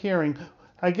am I hearing?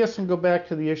 I guess I'll go back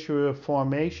to the issue of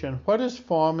formation. What is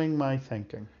forming my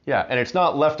thinking? Yeah, and it's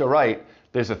not left or right.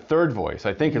 There's a third voice,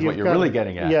 I think, is what you're really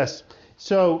getting at. Yes.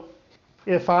 So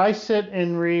if I sit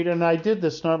and read, and I did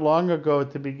this not long ago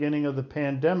at the beginning of the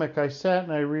pandemic, I sat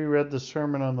and I reread the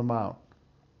Sermon on the Mount.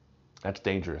 That's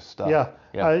dangerous stuff.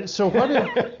 Yeah. So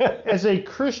as a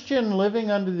Christian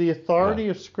living under the authority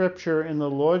of Scripture and the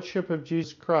Lordship of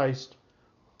Jesus Christ,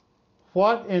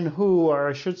 what and who, or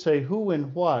I should say who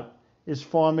and what, is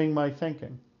forming my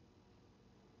thinking?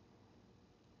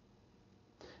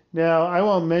 Now, I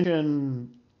won't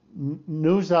mention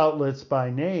news outlets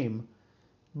by name,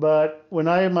 but when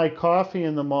I have my coffee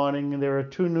in the morning, there are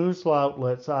two news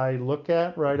outlets I look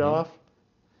at right off.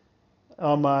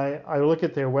 I look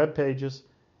at their web pages,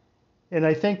 and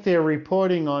I think they're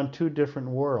reporting on two different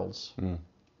worlds.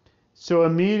 So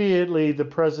immediately the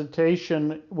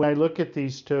presentation, when I look at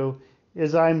these two,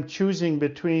 is I'm choosing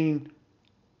between,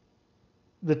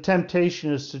 the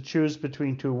temptation is to choose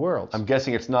between two worlds. I'm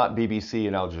guessing it's not BBC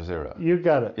and Al Jazeera. You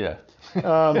got it. Yeah.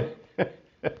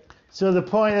 So the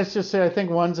point, let's just say I think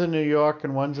one's in New York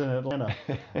and one's in Atlanta.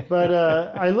 But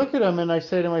I look at them and I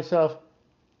say to myself,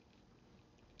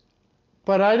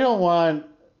 but I don't want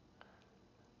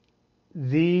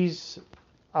these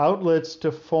outlets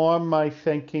to form my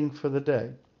thinking for the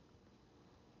day.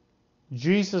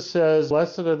 Jesus says,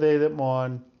 "Blessed are they that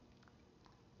mourn,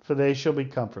 for they shall be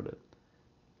comforted."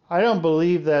 I don't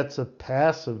believe that's a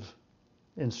passive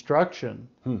instruction.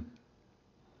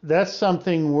 That's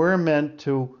something we're meant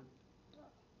to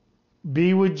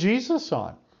be with Jesus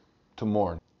on. To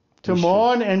mourn. To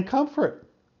mourn and comfort.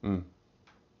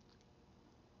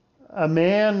 A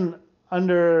man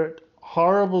under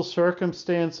horrible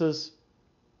circumstances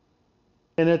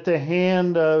and at the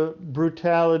hand of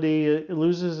brutality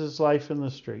loses his life in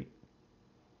the street?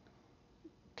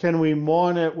 Can we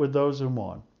mourn it with those who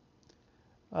mourn?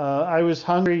 I was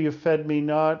hungry, you fed me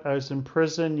not. I was in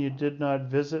prison, you did not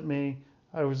visit me.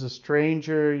 I was a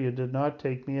stranger, you did not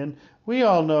take me in. We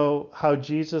all know how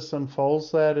Jesus unfolds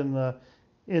that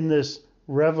in this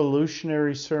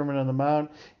revolutionary Sermon on the Mount.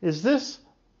 Is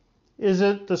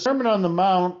it the Sermon on the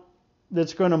Mount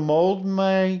that's going to mold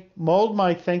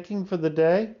my thinking for the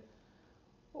day?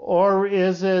 Or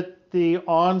is it the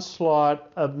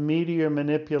onslaught of media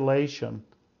manipulation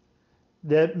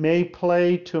that may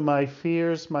play to my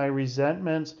fears, my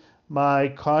resentments, my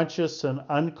conscious and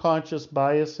unconscious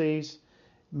biases?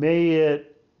 May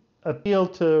it appeal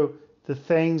to the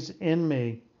things in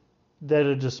me that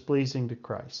are displeasing to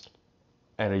Christ.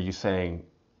 And are you saying,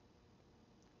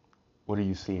 what are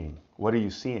you seeing? What are you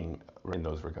seeing in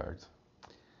those regards?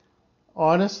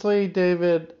 Honestly,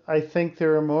 David, I think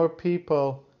there are more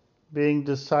people being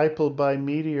discipled by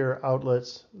media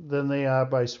outlets than they are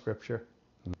by Scripture.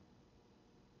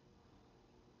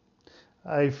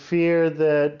 I fear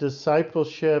that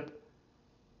discipleship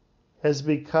has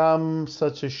become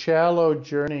such a shallow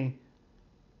journey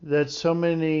that so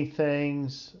many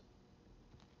things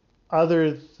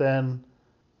other than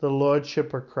the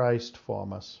Lordship of Christ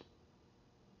form us.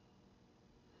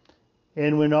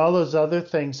 And when all those other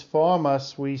things form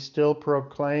us, we still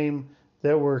proclaim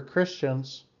that we're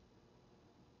Christians,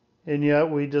 and yet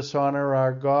we dishonor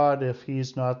our God if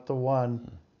He's not the one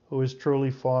who is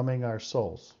truly forming our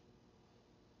souls.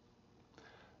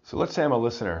 So let's say I'm a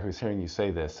listener who's hearing you say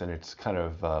this, and it's kind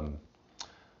of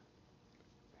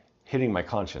hitting my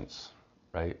conscience,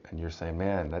 right? And you're saying,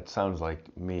 man, that sounds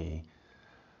like me.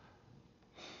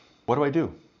 What do I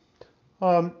do?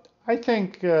 I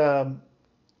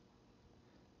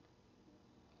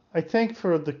think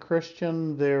for the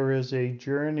Christian, there is a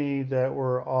journey that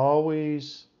we're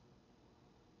always,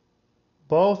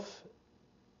 both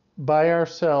by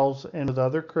ourselves and with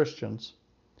other Christians,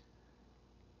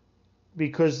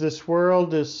 because this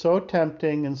world is so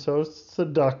tempting and so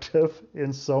seductive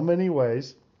in so many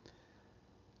ways.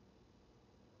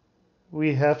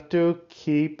 We have to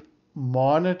keep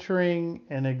monitoring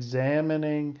and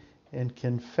examining and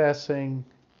confessing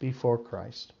before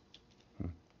Christ.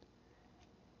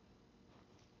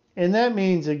 And that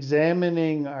means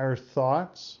examining our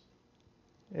thoughts,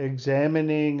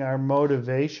 examining our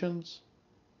motivations,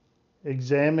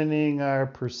 examining our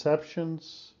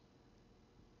perceptions,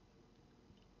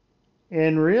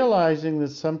 and realizing that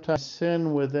sometimes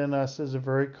sin within us is a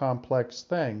very complex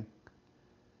thing.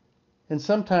 And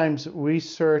sometimes we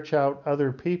search out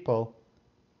other people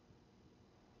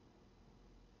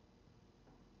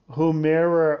who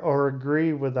mirror or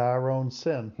agree with our own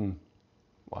sin.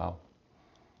 Wow.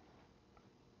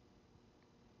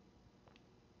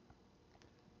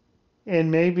 And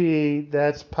maybe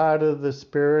that's part of the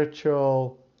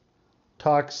spiritual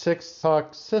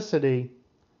toxicity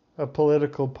of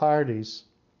political parties.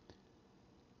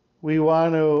 We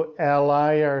want to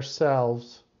ally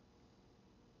ourselves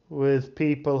with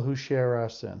people who share our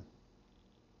sin.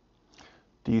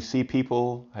 Do you see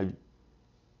people, do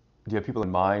you have people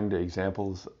in mind,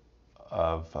 examples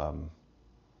of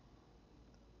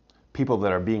people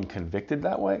that are being convicted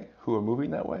that way, who are moving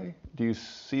that way? Do you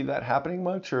see that happening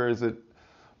much, or is it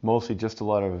mostly just a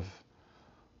lot of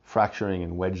fracturing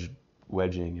and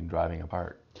wedging and driving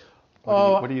apart?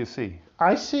 What do you see?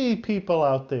 I see people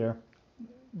out there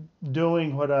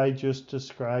doing what I just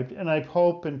described, and I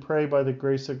hope and pray by the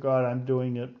grace of God I'm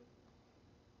doing it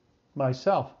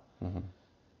myself. Mm-hmm.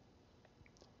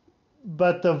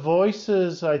 But the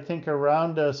voices, I think,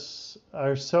 around us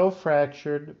are so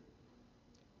fractured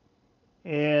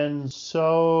and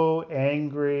so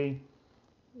angry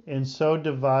and so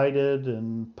divided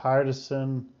and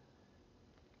partisan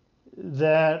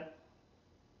that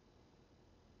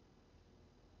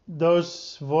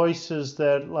those voices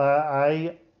that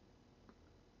I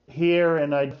hear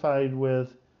and identify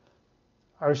with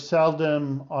are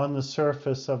seldom on the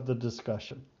surface of the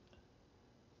discussion.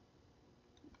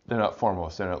 They're not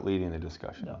foremost. They're not leading the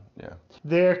discussion. No. Yeah.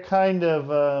 They're kind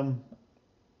of,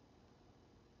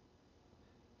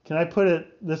 can I put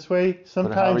it this way?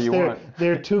 Sometimes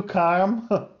they're too calm.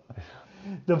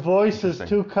 The voice is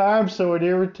too calm, so it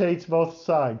irritates both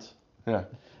sides. Yeah.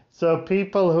 So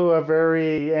people who are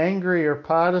very angry or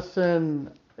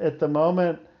partisan at the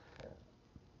moment,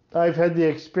 I've had the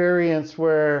experience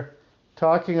where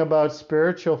talking about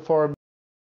spiritual formation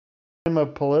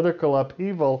of political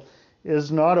upheaval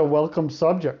is not a welcome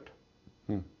subject.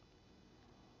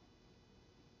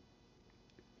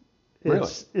 Really?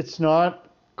 It's not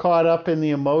caught up in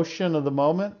the emotion of the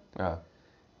moment.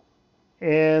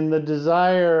 And the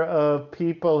desire of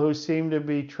people who seem to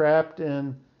be trapped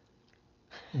in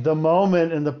the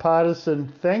moment and the partisan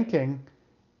thinking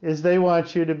is they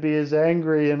want you to be as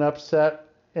angry and upset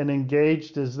and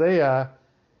engaged as they are.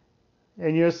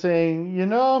 And you're saying, you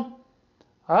know,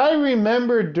 I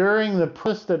remember during the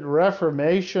Protestant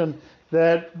Reformation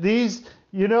that these,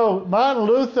 you know, Martin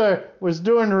Luther was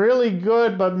doing really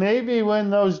good, but maybe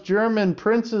when those German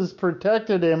princes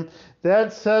protected him,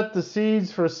 that set the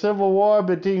seeds for civil war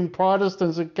between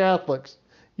Protestants and Catholics.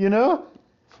 You know?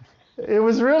 It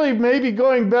was really maybe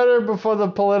going better before the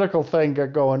political thing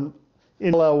got going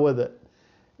in parallel with it.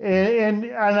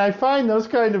 And I find those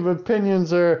kind of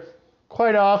opinions are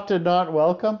quite often not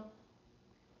welcome.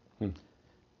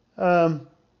 And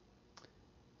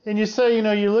you say, you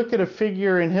know, you look at a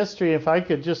figure in history, if I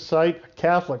could just cite a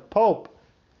Catholic Pope,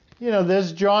 you know,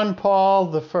 there's John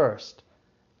Paul I,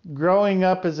 growing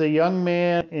up as a young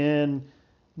man in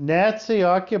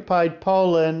Nazi-occupied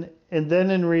Poland, and then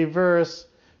in reverse,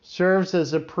 serves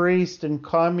as a priest in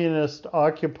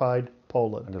communist-occupied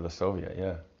Poland. Under the Soviet,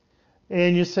 yeah.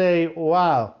 And you say,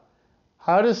 wow,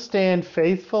 how to stand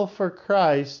faithful for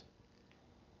Christ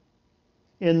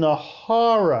in the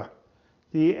horror,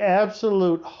 the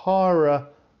absolute horror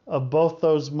of both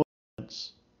those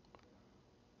movements,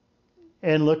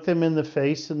 and look them in the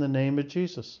face in the name of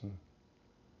Jesus.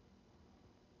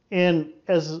 And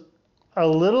as a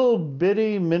little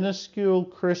bitty, minuscule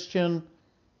Christian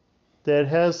that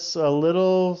has a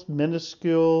little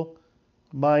minuscule,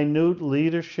 minute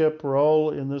leadership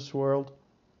role in this world,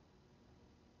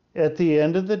 at the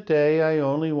end of the day, I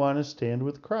only want to stand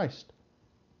with Christ.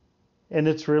 And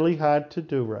it's really hard to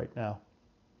do right now.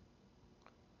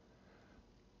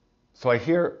 So I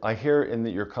hear in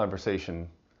your conversation,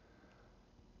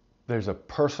 there's a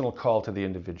personal call to the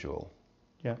individual.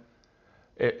 Yeah.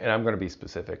 And I'm going to be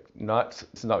specific.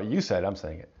 It's not what you said, I'm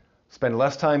saying it. Spend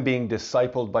less time being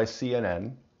discipled by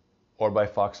CNN or by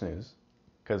Fox News,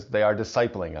 because they are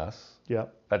discipling us. Yeah.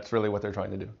 That's really what they're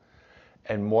trying to do.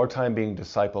 And more time being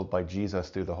discipled by Jesus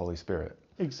through the Holy Spirit.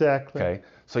 Exactly. Okay.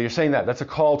 So you're saying that's a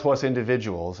call to us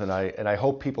individuals, and I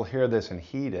hope people hear this and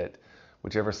heed it,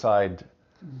 whichever side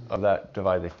of that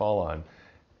divide they fall on.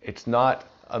 It's not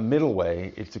a middle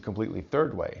way, it's a completely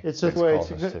third way. It's a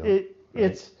way.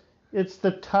 It's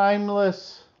the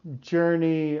timeless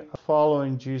journey of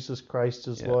following Jesus Christ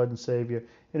as Lord and Savior.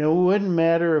 And it wouldn't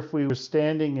matter if we were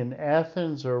standing in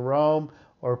Athens or Rome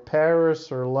or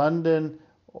Paris or London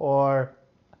or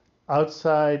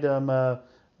outside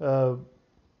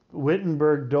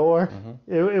Wittenberg door.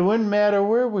 It wouldn't matter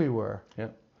where we were. Yeah.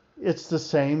 It's the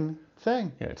same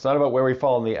thing. Yeah, it's not about where we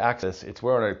fall on the axis, it's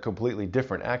we're on a completely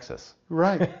different axis.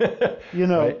 Right. You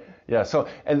know. Right? Yeah, so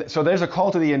there's a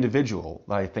call to the individual,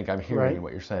 I think I'm hearing in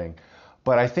what you're saying.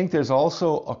 But I think there's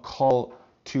also a call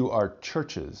to our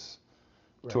churches,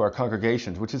 to our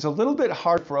congregations, which is a little bit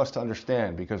hard for us to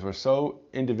understand because we're so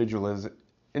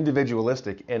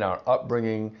individualistic in our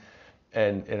upbringing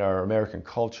and in our American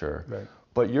culture. Right.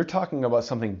 But you're talking about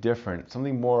something different,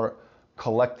 something more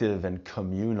collective and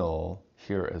communal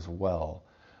here as well.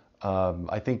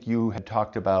 I think you had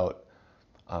talked about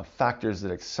factors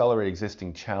that accelerate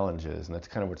existing challenges, and that's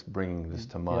kind of what's bringing this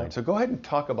to mind. Yeah. So go ahead and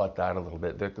talk about that a little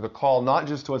bit. The call not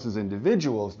just to us as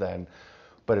individuals then,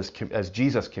 but as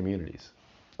Jesus communities.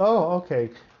 Oh,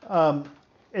 okay.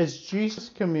 As Jesus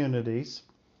communities,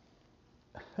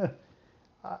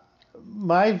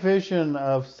 my vision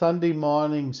of Sunday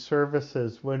morning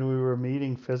services when we were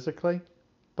meeting physically,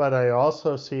 but I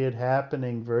also see it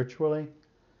happening virtually.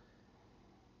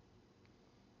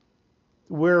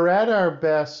 We're at our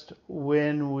best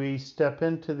when we step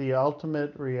into the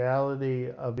ultimate reality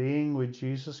of being with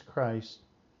Jesus Christ,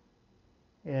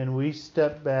 and we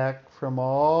step back from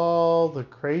all the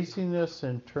craziness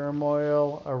and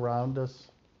turmoil around us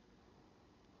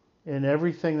and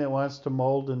everything that wants to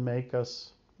mold and make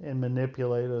us and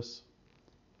manipulate us.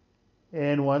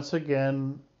 And once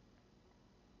again,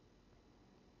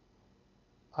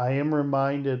 I am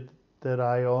reminded that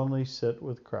I only sit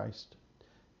with Christ.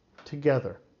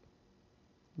 Together.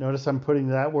 Notice I'm putting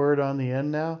that word on the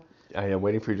end now. I am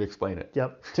waiting for you to explain it.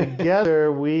 Yep.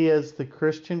 Together, we as the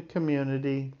Christian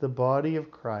community, the body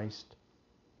of Christ,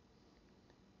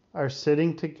 are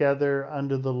sitting together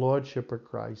under the lordship of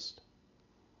Christ.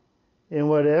 In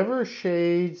whatever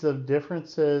shades of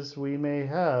differences we may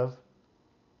have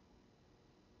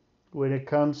when it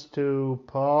comes to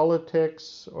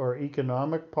politics or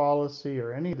economic policy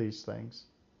or any of these things,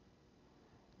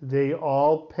 they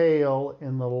all pale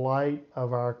in the light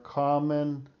of our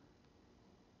common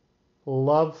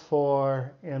love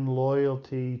for, and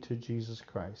loyalty to Jesus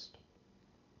Christ.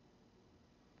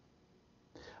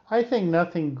 I think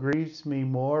nothing grieves me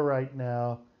more right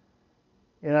now,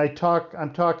 and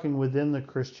I'm talking within the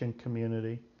Christian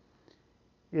community,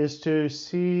 is to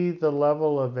see the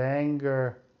level of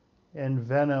anger and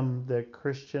venom that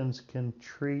Christians can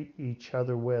treat each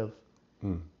other with,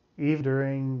 even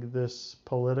during this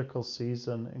political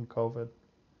season in COVID.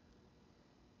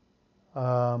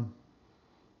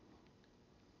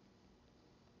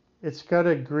 It's got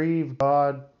to grieve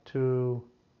God to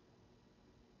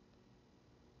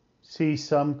see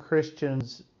some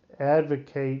Christians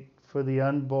advocate for the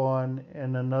unborn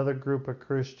and another group of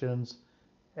Christians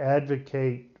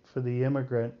advocate for the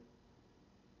immigrant,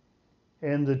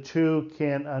 and the two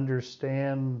can't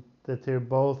understand that they're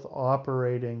both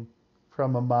operating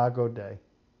from Imago Dei.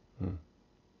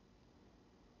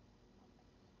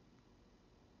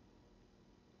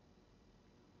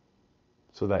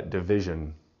 So that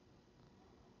division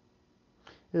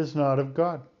is not of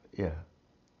God. Yeah.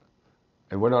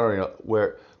 And we're not only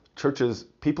where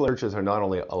people in churches are not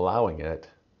only allowing it,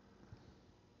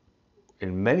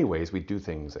 in many ways we do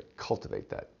things that cultivate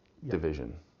that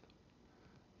division.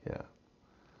 Yeah.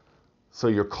 So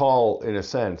your call, in a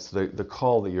sense, the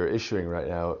call that you're issuing right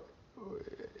now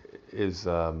is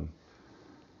to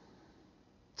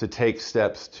take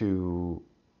steps to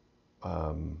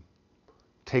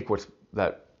take what's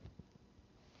that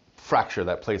fracture,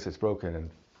 that place that's broken, and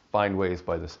find ways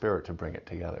by the Spirit to bring it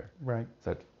together. Right. Is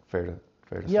that fair to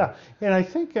say? Yeah, and I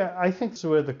think it's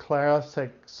where the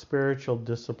classic spiritual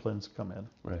disciplines come in.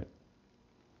 Right.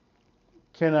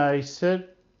 Can I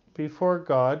sit before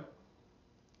God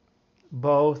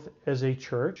both as a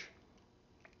church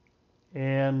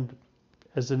and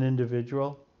as an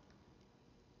individual,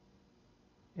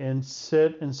 and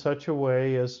sit in such a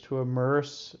way as to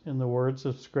immerse in the words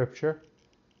of Scripture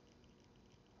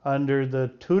under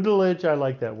the tutelage, I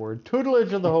like that word,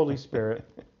 tutelage of the Holy Spirit,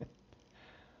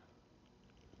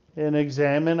 and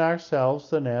examine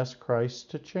ourselves and ask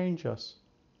Christ to change us?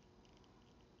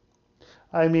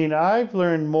 I mean, I've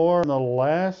learned more in the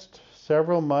last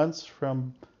several months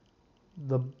from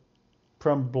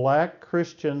black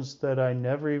Christians that I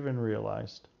never even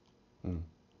realized.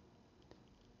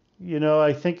 You know,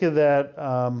 I think of that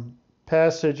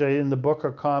passage in the Book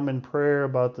of Common Prayer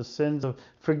about the sins of,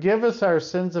 forgive us our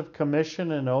sins of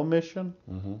commission and omission.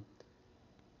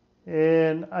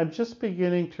 And I'm just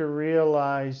beginning to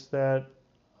realize that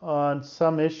on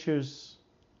some issues,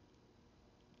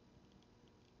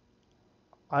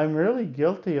 I'm really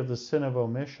guilty of the sin of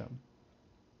omission.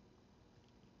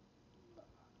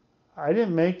 I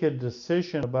didn't make a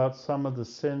decision about some of the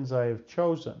sins I have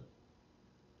chosen,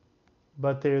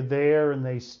 but they're there and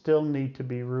they still need to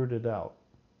be rooted out.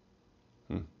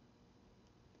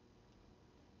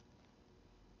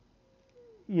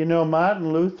 You know,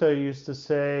 Martin Luther used to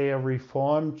say, a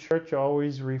reformed church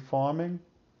always reforming.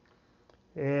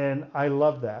 And I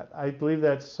love that. I believe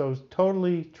that's so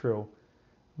totally true.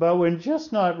 But we're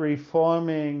just not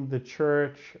reforming the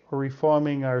church or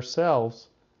reforming ourselves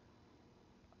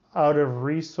out of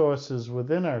resources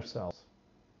within ourselves.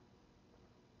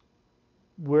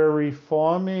 We're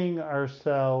reforming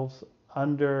ourselves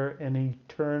under an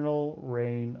eternal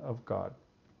reign of God.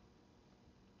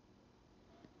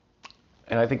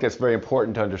 And I think that's very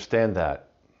important to understand that,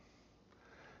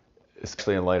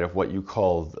 especially in light of what you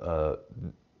called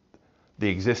the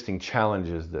existing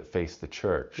challenges that face the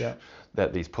church. Yeah.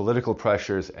 That these political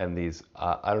pressures and these,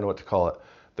 I don't know what to call it,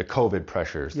 the COVID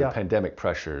pressures, the pandemic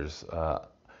pressures that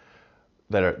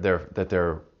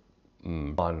they're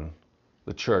on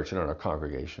the church and on our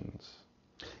congregations.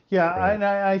 Yeah, and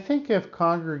I think if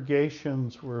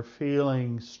congregations were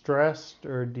feeling stressed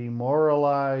or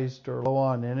demoralized or low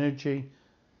on energy,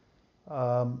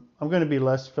 I'm going to be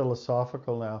less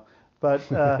philosophical now, but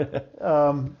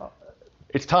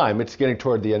it's time. It's getting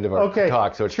toward the end of our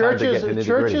talk, so it's time to get into the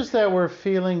nitty-gritty. Churches that were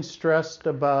feeling stressed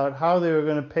about how they were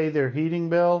going to pay their heating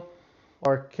bill,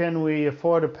 or can we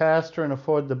afford a pastor and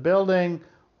afford the building,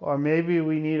 or maybe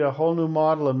we need a whole new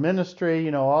model of ministry,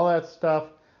 you know, all that stuff.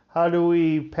 How do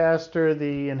we pastor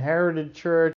the inherited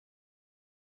church,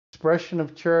 expression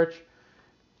of church?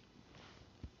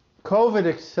 COVID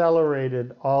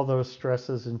accelerated all those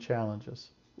stresses and challenges.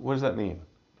 What does that mean?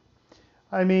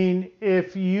 I mean,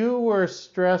 if you were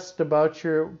stressed about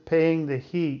your paying the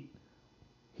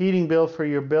heating bill for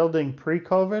your building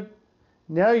pre-COVID,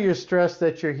 now you're stressed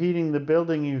that you're heating the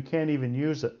building and you can't even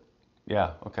use it.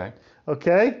 Yeah, okay.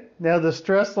 Okay? Now the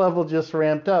stress level just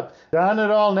ramped up. Darn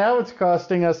it all, now it's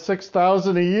costing us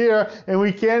 $6,000 a year and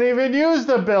we can't even use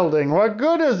the building. What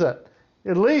good is it?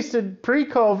 At least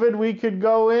pre-COVID, we could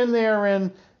go in there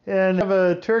and have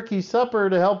a turkey supper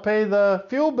to help pay the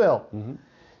fuel bill. Mm-hmm.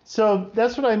 So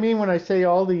that's what I mean when I say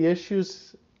all the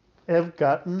issues have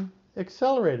gotten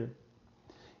accelerated.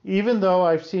 Even though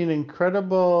I've seen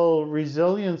incredible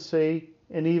resiliency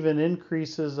and even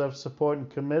increases of support and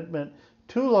commitment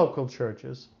to local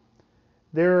churches,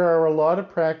 there are a lot of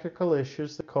practical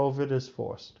issues that COVID has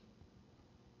forced.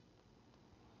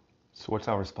 So what's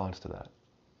our response to that?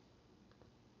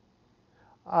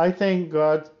 I think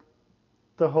God,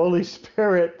 the Holy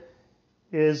Spirit,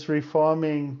 is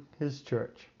reforming His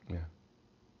church. Yeah.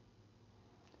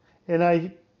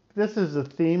 And this is a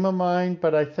theme of mine,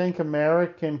 but I think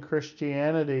American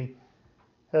Christianity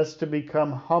has to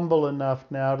become humble enough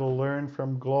now to learn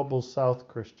from Global South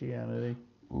Christianity.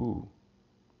 Ooh.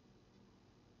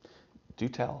 Do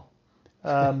tell.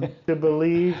 To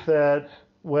believe that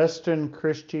Western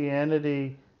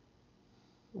Christianity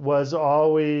was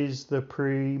always the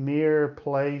premier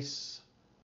place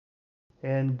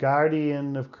and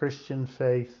guardian of Christian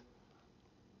faith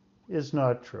is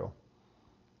not true.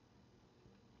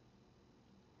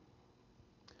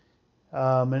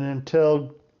 And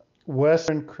until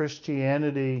Western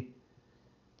Christianity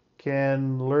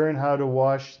can learn how to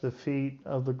wash the feet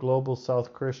of the Global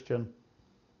South Christian,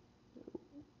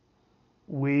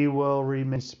 we will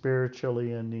remain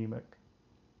spiritually anemic.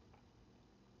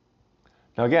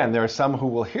 Now again, there are some who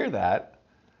will hear that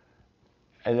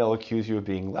and they'll accuse you of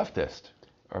being leftist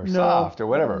or soft or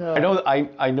whatever. No.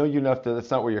 I know you enough that that's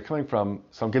not where you're coming from,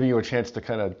 so I'm giving you a chance to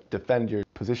kind of defend your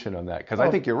position on that, because I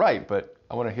think you're right, but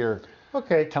I want to hear.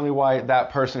 Okay. Tell me why that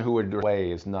person who would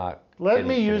way is not. Let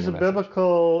me use a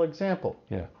biblical example.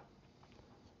 Yeah.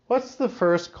 What's the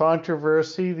first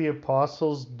controversy the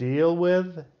apostles deal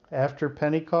with after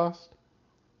Pentecost?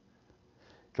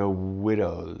 The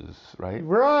widows, right?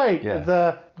 Right. Yeah.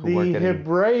 The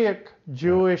Hebraic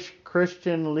Jewish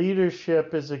Christian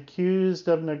leadership is accused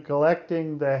of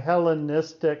neglecting the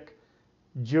Hellenistic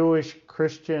Jewish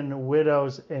Christian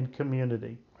widows and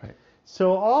community. Right.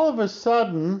 So all of a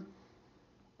sudden,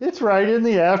 it's right in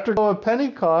the afterglow of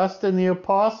Pentecost, and the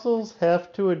apostles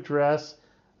have to address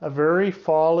a very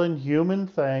fallen human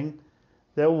thing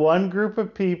that one group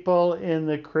of people in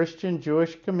the Christian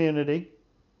Jewish community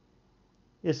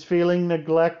is feeling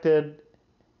neglected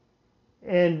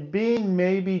and being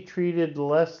maybe treated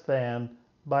less than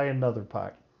by another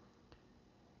part.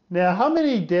 Now, how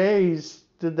many days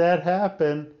did that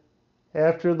happen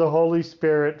after the Holy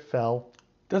Spirit fell?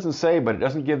 Doesn't say, but it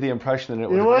doesn't give the impression that it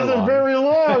was It wasn't very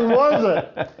long, was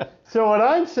it? So what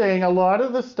I'm saying, a lot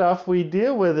of the stuff we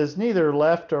deal with is neither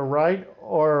left or right,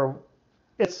 or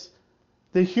it's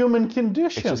the human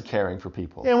condition. It's just caring for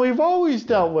people. And we've always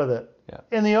dealt with it. Yeah.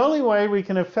 And the only way we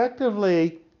can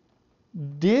effectively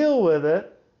deal with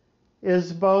it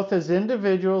is both as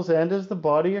individuals and as the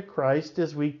body of Christ,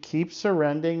 as we keep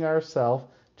surrendering ourselves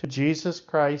to Jesus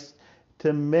Christ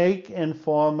to make and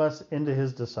form us into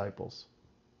His disciples.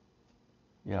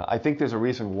 Yeah, I think there's a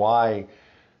reason why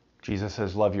Jesus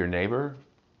says love your neighbor,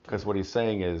 because what He's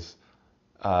saying is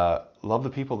love the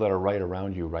people that are right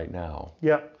around you right now.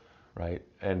 Yep. Right?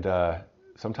 And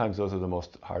sometimes those are the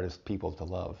most hardest people to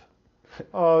love.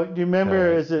 Oh, do you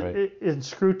remember, is it in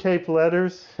Screwtape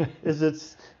Letters?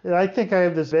 I think I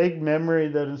have this vague memory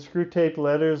that in Screwtape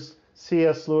Letters,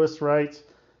 C.S. Lewis writes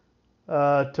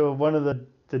to one of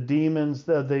the demons,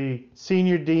 the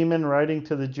senior demon writing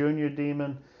to the junior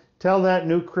demon, tell that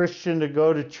new Christian to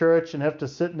go to church and have to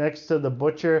sit next to the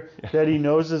butcher that he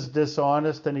knows is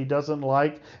dishonest and he doesn't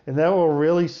like, and that will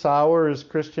really sour his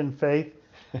Christian faith.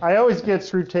 I always get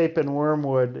Screwtape and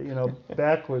Wormwood,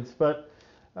 backwards, but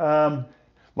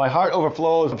my heart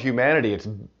overflows with humanity. It's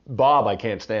Bob I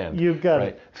can't stand. You've got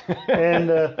it.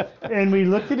 And we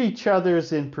look at each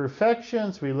other's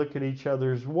imperfections, we look at each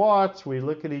other's warts, we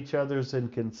look at each other's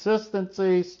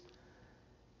inconsistencies,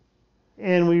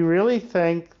 and we really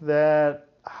think that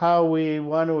how we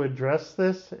want to address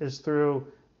this is through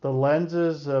the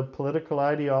lenses of political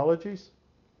ideologies.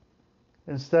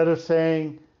 Instead of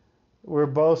saying we're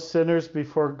both sinners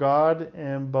before God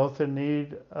and both in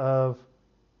need of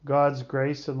God's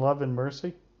grace and love and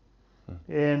mercy.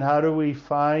 And how do we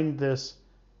find this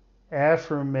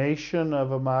affirmation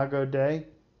of Imago Dei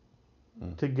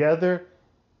together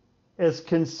as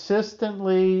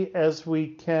consistently as we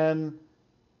can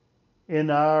in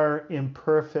our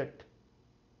imperfect,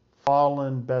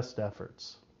 fallen best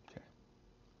efforts? Okay.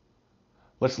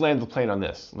 Let's land the plane on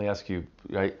this. Let me ask you,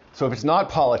 right? So if it's not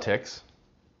politics,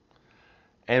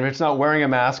 and if it's not wearing a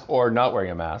mask or not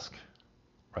wearing a mask,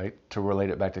 right, to relate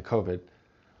it back to COVID,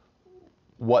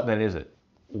 what then is it?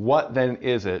 What then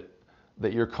is it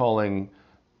that you're calling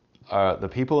the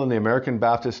people in the American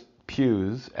Baptist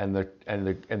pews and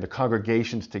the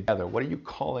congregations together? What are you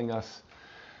calling us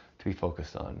to be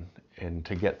focused on and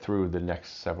to get through the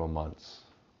next several months?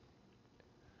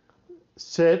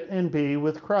 Sit and be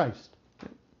with Christ.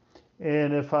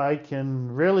 And if I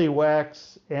can really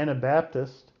wax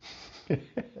Anabaptist,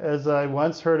 as I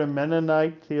once heard a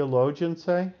Mennonite theologian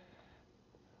say,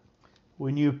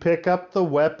 when you pick up the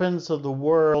weapons of the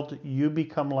world, you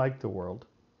become like the world.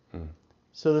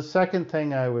 So the second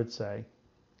thing I would say,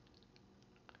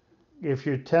 if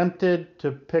you're tempted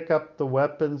to pick up the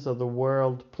weapons of the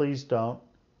world, please don't.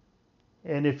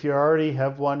 And if you already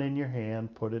have one in your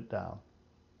hand, put it down.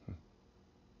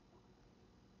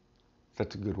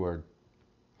 That's a good word.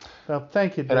 Well,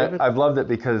 thank you, David. And I've loved it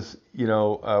because,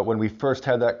 when we first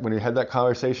had when we had that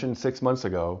conversation 6 months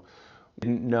ago, we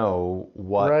didn't know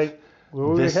what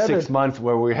this 6 months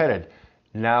where we were headed.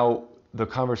 Now, the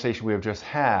conversation we have just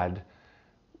had,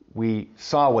 we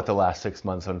saw what the last 6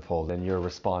 months unfold, and you're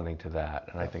responding to that,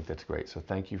 and I think that's great. So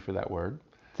thank you for that word.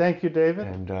 Thank you, David.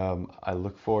 And I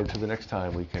look forward to the next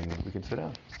time we can sit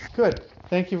down. Good.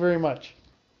 Thank you very much.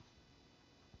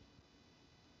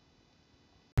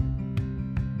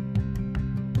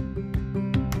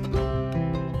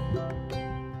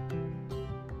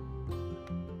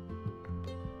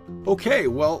 Okay,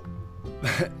 well,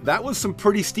 that was some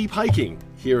pretty steep hiking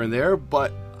here and there,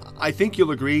 but I think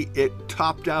you'll agree it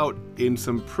topped out in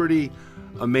some pretty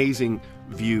amazing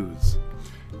views.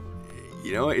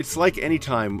 It's like any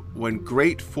time when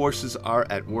great forces are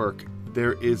at work,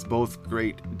 there is both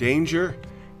great danger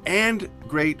and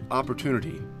great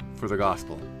opportunity for the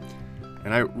gospel.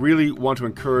 And I really want to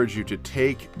encourage you to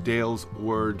take Dale's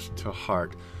words to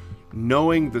heart,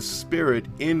 knowing the spirit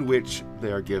in which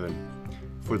they are given,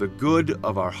 for the good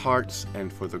of our hearts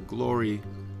and for the glory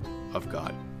of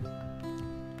God.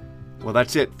 Well,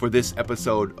 that's it for this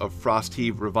episode of Frost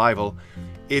Heave Revival.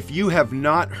 If you have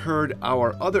not heard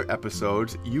our other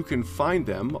episodes, you can find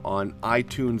them on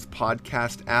iTunes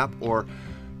podcast app or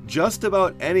just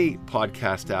about any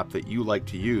podcast app that you like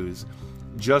to use.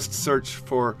 Just search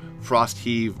for Frost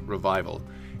Heave Revival.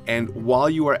 And while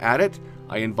you are at it,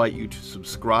 I invite you to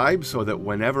subscribe so that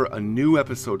whenever a new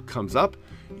episode comes up,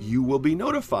 you will be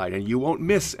notified and you won't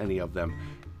miss any of them.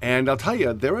 And I'll tell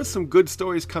you, there are some good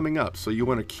stories coming up, so you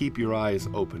want to keep your eyes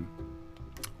open.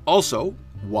 Also,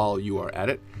 while you are at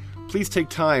it, please take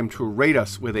time to rate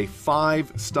us with a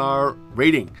 5-star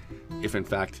rating, if in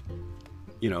fact,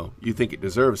 you think it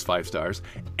deserves 5 stars,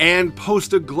 and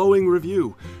post a glowing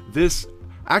review. This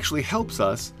actually helps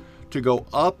us to go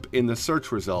up in the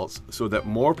search results so that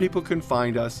more people can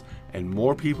find us and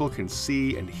more people can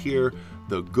see and hear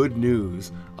the good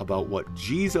news about what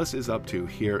Jesus is up to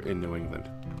here in New England.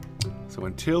 So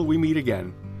until we meet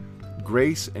again,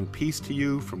 grace and peace to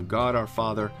you from God our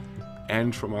Father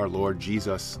and from our Lord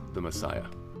Jesus the Messiah.